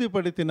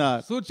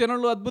உறுதிப்படுத்தினார்.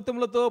 సూచనలు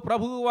అద్భుతములతో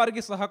ప్రభువు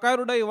వారికి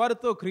సహకారుడై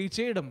వారితో క్రియ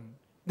చేయడం.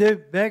 They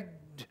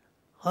begged,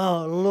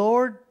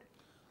 Lord,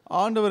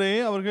 ஆண்டவரே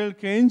அவர்கள்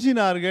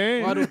கெஞ்சினார்கள்.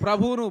 వారు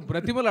ప్రభువును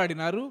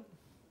బ్రతిమలాడినారు.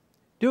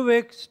 to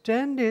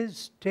extend his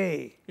stay.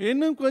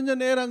 இன்னும் கொஞ்ச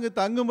நேரம் அங்கு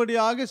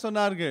தங்கும்படியாக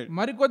சொன்னார்கள்.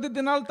 మరికొద్ది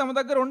దినాలు తమ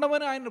దగ్గర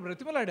ఉండమని ఆయన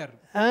బ్రతిమలాడారు.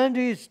 And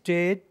he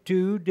stayed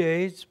 2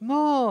 days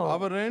more.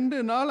 அவர்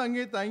 2 நாள்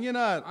அங்கே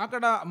தங்கினார்.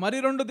 అక్కడ మరి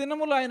 2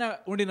 దినములు ఆయన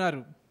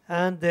ఉండినారు.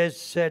 And they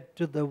said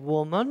to the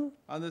woman,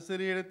 அந்த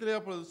சிறிய இடத்திலே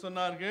அப்பொழுது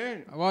சொன்னார்கள்.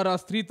 వారు ఆ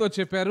స్త్రీతో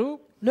చెప్పారు.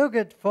 look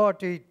at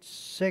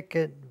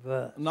 42nd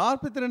verse.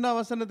 42ஆம்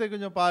வசனத்தை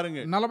கொஞ்சம் பாருங்க.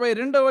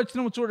 42వ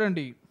వచనం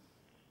చూడండి.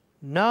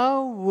 Now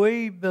we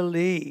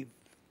believe.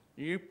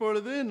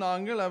 இப்பொழுது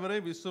நாங்கள் அவரை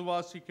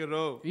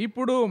விசுவாசிக்கிறோம்.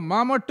 ఇప్పుడు మా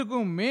మట్టుకు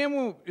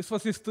మేము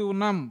విశ్వసిస్తూ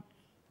ఉన్నాం.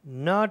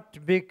 Not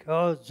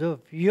because of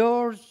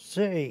your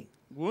saying.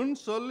 உன்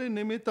சொல்லி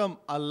நிமித்தம்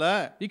அல்ல.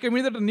 ఇక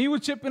మీదట నీవు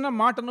చెప్పిన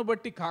మాటను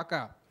బట్టి కాక.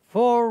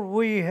 For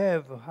we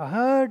have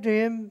heard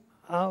him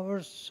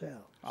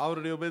ourselves.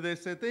 அவருடைய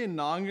உபதேசத்தை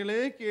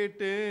நாங்களே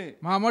கேட்டு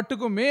మా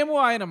మట్టుకు మేము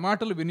ఆయన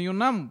మాటలు విని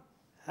ఉన్నాం.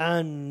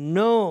 And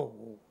know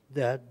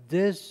that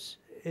this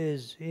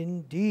is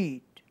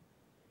indeed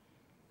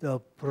the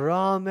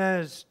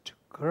promised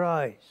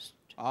Christ.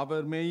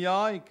 அவர்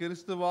மெய்யாய்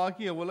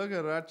கிறிஸ்துவாகிய உலக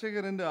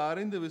இரட்சகர் என்று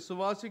அறிந்து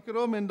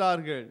விசுவாசிக்கிறோம்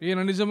என்றார்கள்.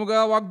 ఈయన నిజముగా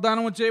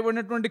వాగ్దానం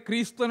చేయబడినటువంటి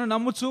క్రీస్తును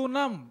నమ్ముచూ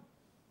ఉన్నాం.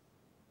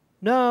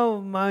 Now,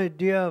 my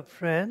dear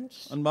friends,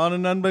 அன்பான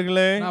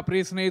நண்பர்களே, నా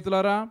ప్రియ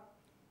స్నేహితులారా,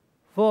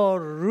 for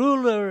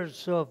rulers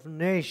of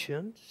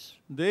nations,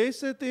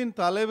 தேசத்தின்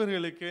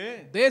தலைவர்களுக்கு,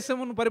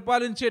 దేశమును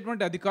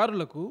పరిపాలించేటువంటి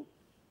అధికారులకు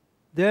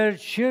there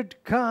should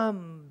come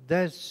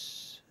this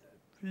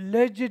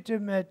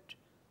legitimate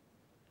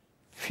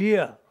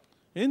fear.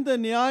 இந்த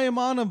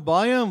நியாயமான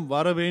பயம்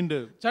வர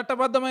வேண்டும்.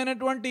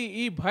 చట్టబద్ధమైనటువంటి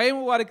ఈ భయం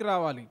వారికి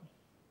రావాలి.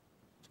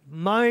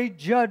 My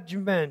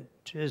judgment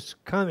is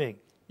coming.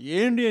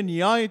 என்னுடைய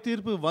நியாய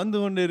தீர்ப்பு வந்து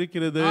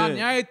கொண்டிருக்கிறது. ఆ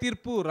న్యాయ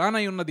తీర్పు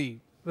రానై ఉన్నది.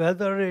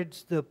 Whether it's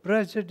the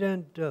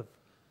president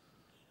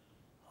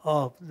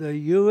of the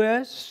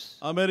US,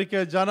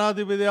 அமெரிக்க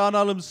ஜனாதிபதி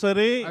ஆனாலும்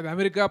சரி, అది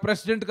అమెరికా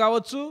ప్రెసిడెంట్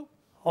కావచ్చు,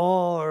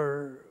 or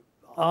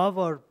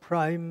our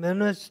prime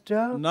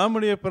minister,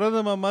 நம்முடைய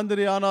பிரதம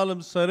மந்திரி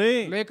ஆனாலும் சரி,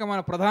 లేక మన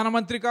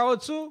ప్రధానమంత్రి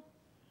కావచ్చు,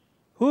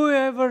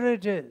 whoever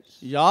it is,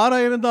 யாரா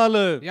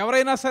இருந்தாலும்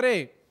ఎవరైనా సరే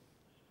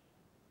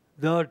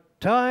the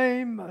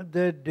time,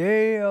 the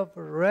day of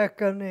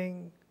reckoning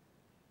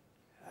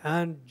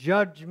and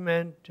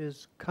judgment is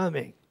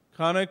coming.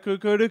 கணக்கு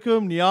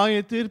கொடுக்கும் நியாய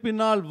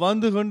தீர்ப்பினால்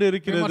வந்து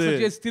கொண்டிருக்கிறது. విమర్శ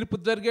చేసి తీర్పు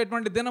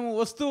జరిగేటువంటి దినము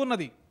వస్తూ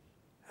ఉన్నది.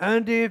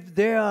 And if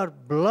they are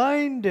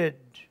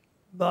blinded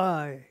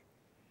by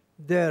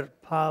their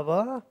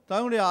power,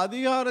 தங்களுடைய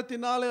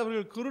அதிகாரத்தினாலே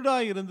அவர்கள்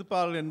குருடாய்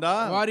இருந்திருப்பார்கள்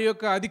என்றால், వారి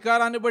యొక్క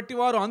అధికారాన్ని బట్టి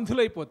వారు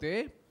అంధులైపోతే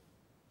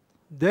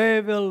they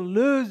will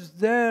lose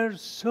their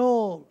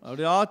soul.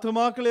 அவருடைய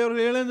ஆத்துமாக்களை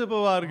அவர்கள் இழந்து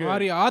போவார்கள்.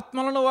 వారి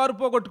ఆత్మలను వారు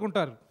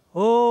పోగొట్టుకుంటారు.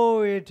 Oh,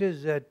 it is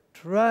a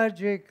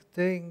tragic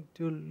thing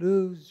to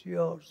lose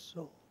your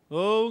soul.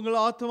 உங்கள்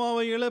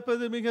ஆத்மாவை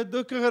இழப்பது மிக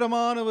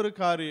துக்ககரமான ஒரு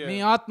காரியம். నీ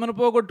ఆత్మను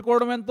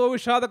పోగొట్టుకోవడం ఎంతో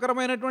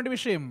విషాదకరమైనటువంటి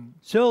విషయం.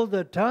 So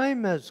the time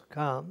has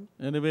come,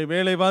 எனவே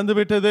வேளை வந்து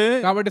விட்டது,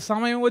 కాబట్టి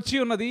సమయం వచ్చి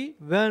ఉన్నది,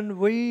 when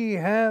we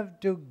have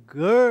to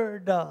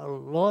gird our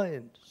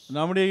loins.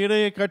 நம்முடைய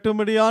இடையை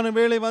கட்டும்படியான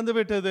வேளை வந்து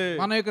விட்டது.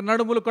 మన యొక్క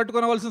నడుములు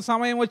కట్టుకొనవలసిన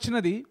సమయం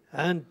వచ్చినది.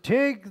 And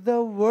take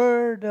the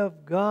word of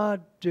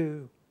God to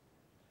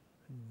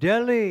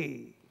Delhi.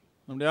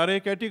 நம்முடைய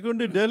அறையை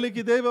கட்டிக்கொண்டு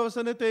டெல்லிக்கு தேவ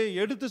வசனத்தை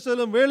எடுத்து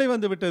செல்லும் வேளை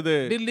வந்து விட்டது.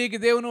 ఢిల్లీకి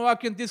దేవుని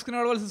వాక్యం తీసుకుని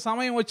వెళ్ళవలసిన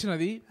సమయం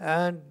వచ్చినది.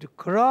 And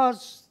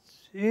cross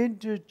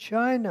into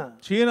China.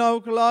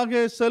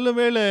 சீனாவுக்குள்ளாக செல்லும்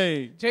வேளை,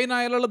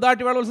 చైనా ఎల్లలు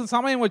దాటి వెళ్ళవలసిన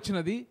సమయం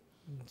వచ్చినది.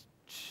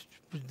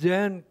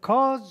 Then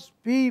cause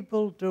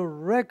people to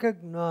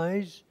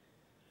recognize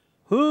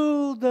who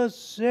the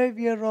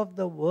Savior of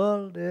the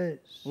world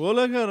is.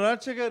 உலக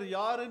ரட்சகர்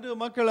யார் என்று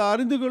மக்கள்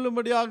அறிந்து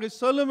கொள்ளும்படியாக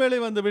சொல்லும் வேளை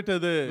வந்து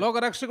விட்டது.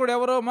 లోక రక్షకుడు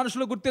ఎవరో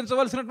మనుషులు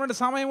గుర్తించవలసినటువంటి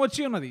సమయం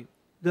వచ్చి ఉన్నది.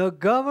 The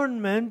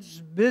government's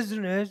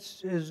business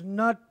is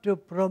not to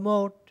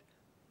promote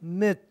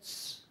myths.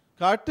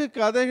 கட்டு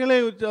கதைகளை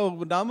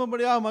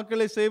நம்பும்படியாக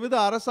மக்களை செய்வது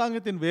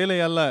அரசாங்கத்தின் வேலை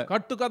அல்ல.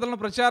 కట్టు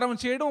కథలను ప్రచారం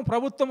చేయడం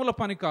ప్రభుత్వముల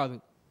పని కాదు.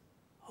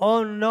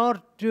 Or not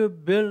to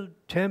build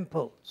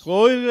temples.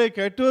 கோயில்களை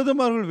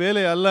கட்டுவதும் அவர்கள்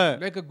வேலை அல்ல.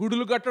 లేక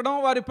గుడులు కట్టడం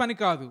వారి పని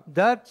కాదు.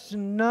 That's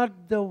not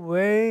the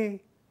way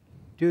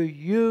to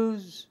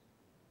use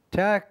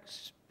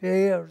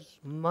taxpayers'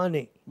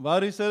 money.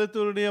 வரி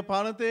செலுத்துவருடைய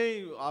பணத்தை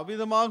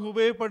அவிதமாக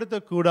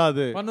உபயோகப்படுத்த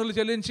கூடாது. పన్నులు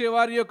చెల్లించే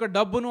వారి యొక్క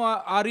డబ్బును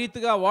ఆ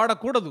రీతిగా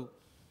వాడకూడదు.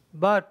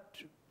 But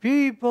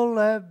people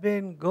have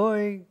been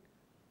going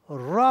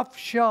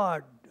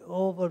roughshod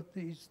over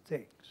these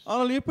things.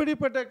 ஆனால்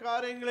இப்படிப்பட்ட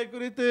காரியங்களை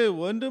குறித்து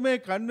ஒன்றுமே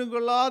கண்டு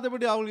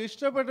கொள்ளாதபடி அவர்கள்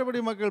இஷ்டப்பட்டபடி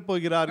மக்கள்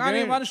போகிறார்கள்.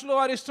 కానీ మనుషులు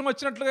వారి ఇష్టం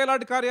వచ్చినట్లుగా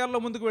ఇలాంటి కార్యాల్లో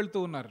ముందుకు వెళ్తూ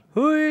ఉన్నారు.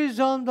 Who is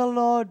on the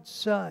Lord's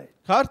side?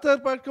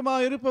 கர்த்தர் பக்கமா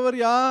இருப்பவர்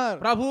யார்?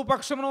 ప్రభు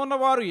పక్షమున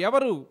ఉన్నవారు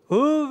ఎవరు?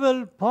 Who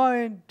will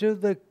point to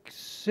the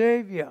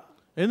Savior?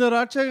 இந்த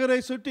ரட்சகரை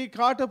சுட்டி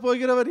காட்ட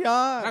போகிறவர்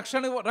யார்?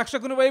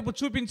 రక్షకుని వైపు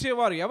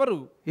చూపించేవారు ఎవరు?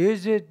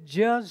 Is it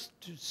just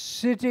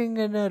sitting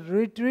in a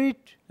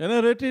retreat? என்ன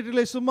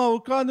ரெட்ரீட்டிலே சும்மா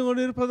உட்கார்ந்து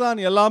கொண்டிருப்பதான்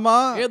எல்லாமா?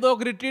 ఏదో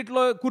ఒక రిట్రీట్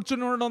లో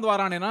కూర్చుని ఉండడం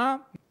ద్వారానేనా?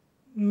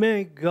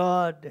 May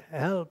God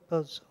help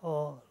us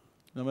all.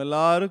 நம்ம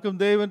எல்லாருக்கும்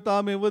தேவன்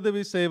தாமே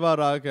உதவி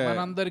செய்வாராக.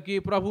 మనందరికీ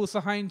ప్రభు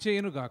సహాయం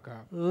చేయను గాక.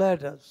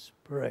 Let us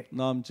pray.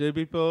 நாம்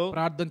ஜெபிப்போம்.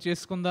 ప్రార్థన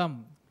చేసుకుందాం.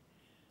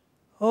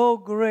 Oh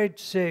great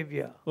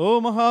Savior, ஓ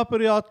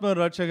மகாபரியாத்ம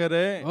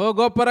ரட்சகரே, ఓ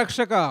గొప్ప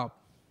రక్షక,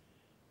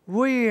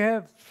 we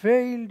have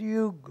failed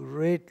you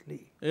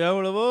greatly.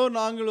 எவ்வளவோ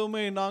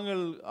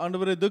நாங்கள்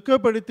ஆண்டவரை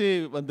துக்கப்படுத்தி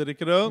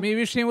வந்திருக்கிறோம். మీ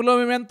విషయంలో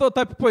మేము ఎంతో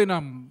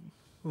తప్పిపోయినాం.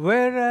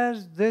 Whereas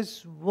this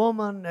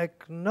woman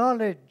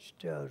acknowledged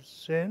her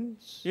sins,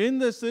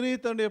 இந்த ஸ்திரீ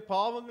தன்னுடைய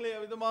பாவங்களை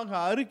அவிதமாக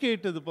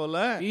அறிக்கையிட்டது போல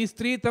ఈ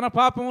స్త్రీ తన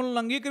పాపములను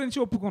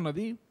అంగీకరించి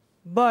ఒప్పుకున్నది.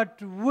 but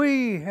we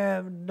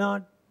have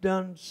not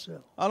done so.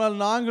 ஆனால்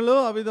நாங்களோ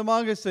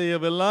அவிதமாக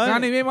செய்யவில்லை.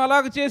 కానీ మేము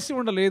అలాగ చేసి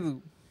ఉండలేదు.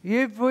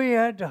 If we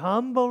had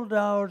humbled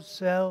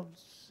ourselves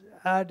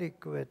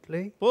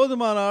adequately,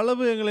 போதுமான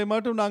அளவு எங்களை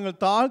மட்டும் நாங்கள்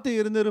தாழ்த்தி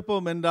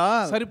இருந்திருப்போம்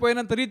என்றால்,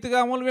 సరిపోయినంత రీతిగా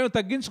మేము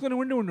తగ్గించుకొని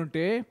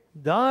ఉండుంటే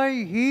thy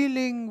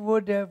healing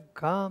would have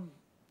come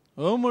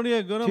உம்முடைய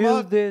to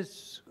குணமாக this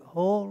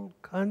whole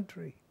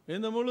country.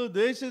 இந்த முழு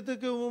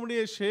தேசத்துக்கு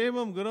உம்முடைய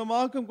சேமம்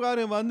குணமாக்கும்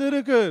காரியம்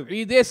வந்திருக்கு.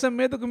 ఈ దేశం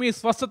మీదకు మీ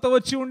స్వస్థత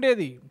వచ్చి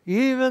ఉండేది.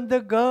 Even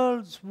the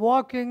girls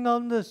walking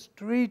on the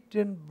street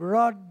in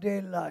broad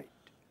daylight,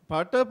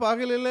 பட்ட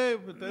பகலிலே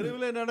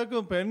தெருவிலே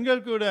நடக்கும்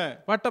பெண்கள் கூட,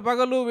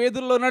 పట్టపగలు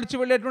వేదుల్లో నడిచి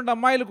వెళ్ళేటువంటి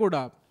అమ్మాయిలు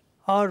కూడా,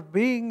 are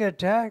being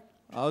attacked.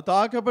 அவர்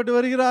தாக்கப்பட்டு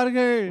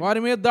வருகிறார்கள். వారి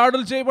మీద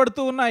దాడులు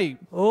చేయబడుతూ ఉన్నాయి.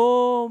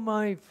 Oh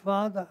my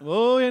Father, ஓ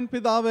என்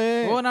பிதாவே,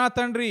 ఓ నా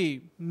తండ్రి,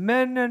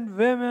 men and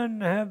women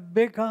have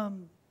become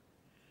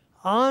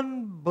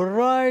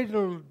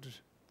unbridled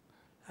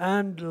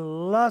and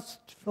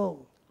lustful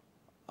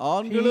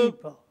ஆண்களும்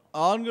people.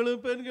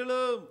 ஆண்களும்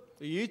பெண்களும்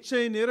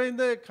இச்சை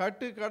நிறைந்த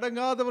கட்டு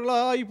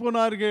கடங்காதவர்களாய்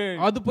போனார்கள்.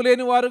 అదుపు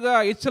లేని వారుగా,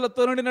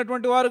 ఇచ్చలతో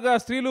నిండినటువంటి వారుగా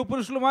స్త్రీలు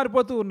పురుషులు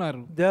మారిపోతూ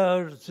ఉన్నారు.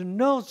 There's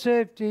no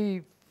safety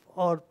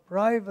or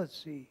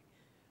privacy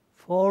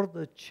for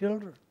the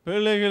children.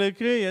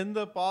 பிள்ளைகளுக்கு எந்த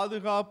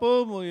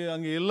பாதுகாப்பும்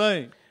அங்கே இல்லை.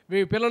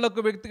 పిల్లలకు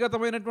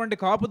వ్యక్తిగతమైనటువంటి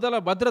కాపుదల,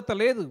 భద్రత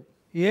లేదు.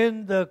 In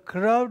the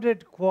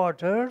crowded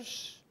quarters,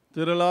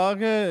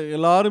 திரளாக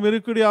எல்லாரும்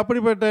இருக்கக்கூடிய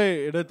அப்படிப்பட்ட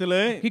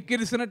இடத்திலே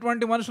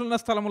కిక్కిరిసినటువంటి మనుషులున్న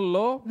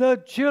స్థలముల్లో the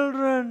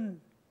children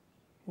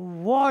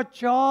watch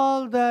all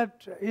that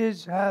is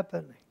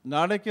happening.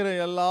 நடக்கிற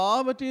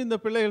எல்லாவற்றையும் இந்த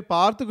பிள்ளைகள்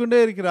பார்த்து கொண்டே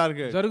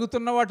இருக்கிறார்கள்.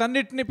 జరుగుతున్న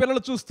వాటన్నిటిని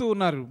పిల్లలు చూస్తూ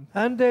ఉన్నారు.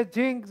 And they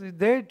think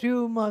they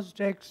too must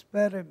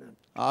experiment.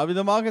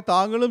 ஆவிதமாக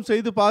தாங்களும்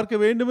செய்து பார்க்க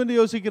வேண்டும் என்று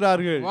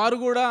யோசிக்கிறார்கள். వారు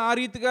కూడా ఆ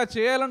రీతిగా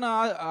చేయాలని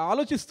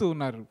ఆలోచిస్తూ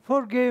ఉన్నారు.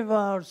 Forgive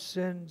our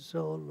sins,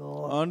 O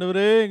Lord.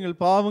 ஆண்டவரே, எங்கள்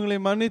பாவங்களை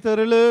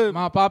மன்னித்தருளும்.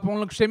 మా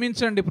పాపములను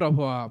క్షమించండి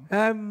ప్రభువా.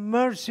 Have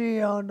mercy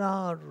on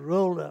our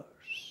rulers.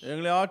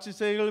 எங்களை ஆட்சி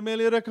செய்கள்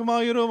மேல்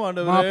இரக்கமாயிரும் మా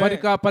ஆண்டவரே.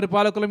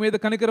 పరిపాలకుల మీద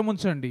కనికరం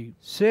ఉంచండి.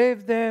 Save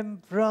them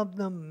from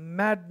the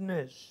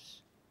madness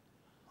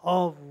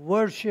of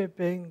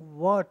worshipping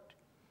what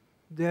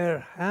their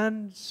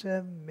hands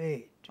have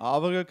made.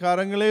 அவர்கள்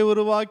கரங்களை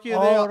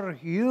உருவாக்கியதை Or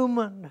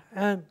human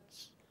hands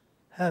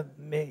have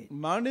made.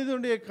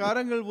 மனிதனுடைய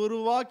கரங்கள்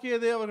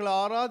உருவாக்கியதை அவர்கள்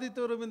ஆராதித்து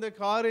வரும் இந்த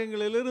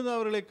காரியங்களிலிருந்து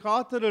அவர்களை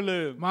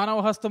காத்தருளும். మానవ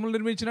హస్తములు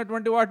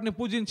నిర్మించినటువంటి వాటిని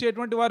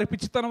పూజించేటువంటి వారి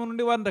పిచ్చితనం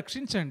నుండి వారిని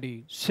రక్షించండి.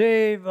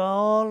 Save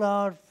all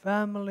our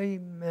family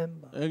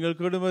members. எங்கள்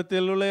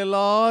குடும்பத்தில் உள்ள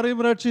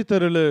எல்லாரையும்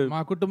ரட்சித்தருளும்.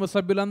 మా కుటుంబ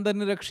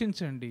సభ్యులందరినీ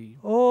రక్షించండి.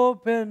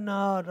 Open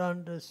our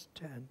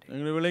understanding.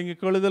 எங்களை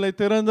விளங்கிக் கொள்ளுதலை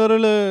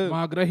திறந்தருளும்.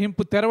 మా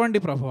గ్రహింపు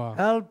తెరవండి ప్రభువా.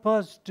 Help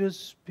us to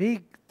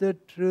speak the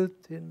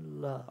truth in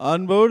love.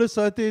 அன்போடு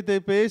சத்தியத்தை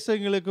பேச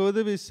எங்களுக்கு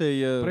உதவி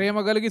செய்ய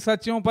ప్రేమ కలిగి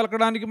సత్యం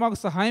పలకడానికి మాకు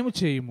సహాయం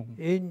చేయము.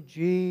 In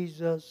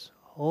Jesus'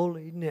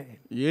 holy name.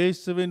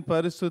 இயேசுவின்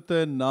பரிசுத்த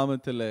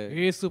நாமத்திலே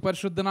యేసు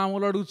పరిశుద్ధ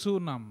నామములో అడుగుచూ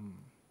ఉన్నాం.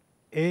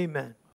 Amen.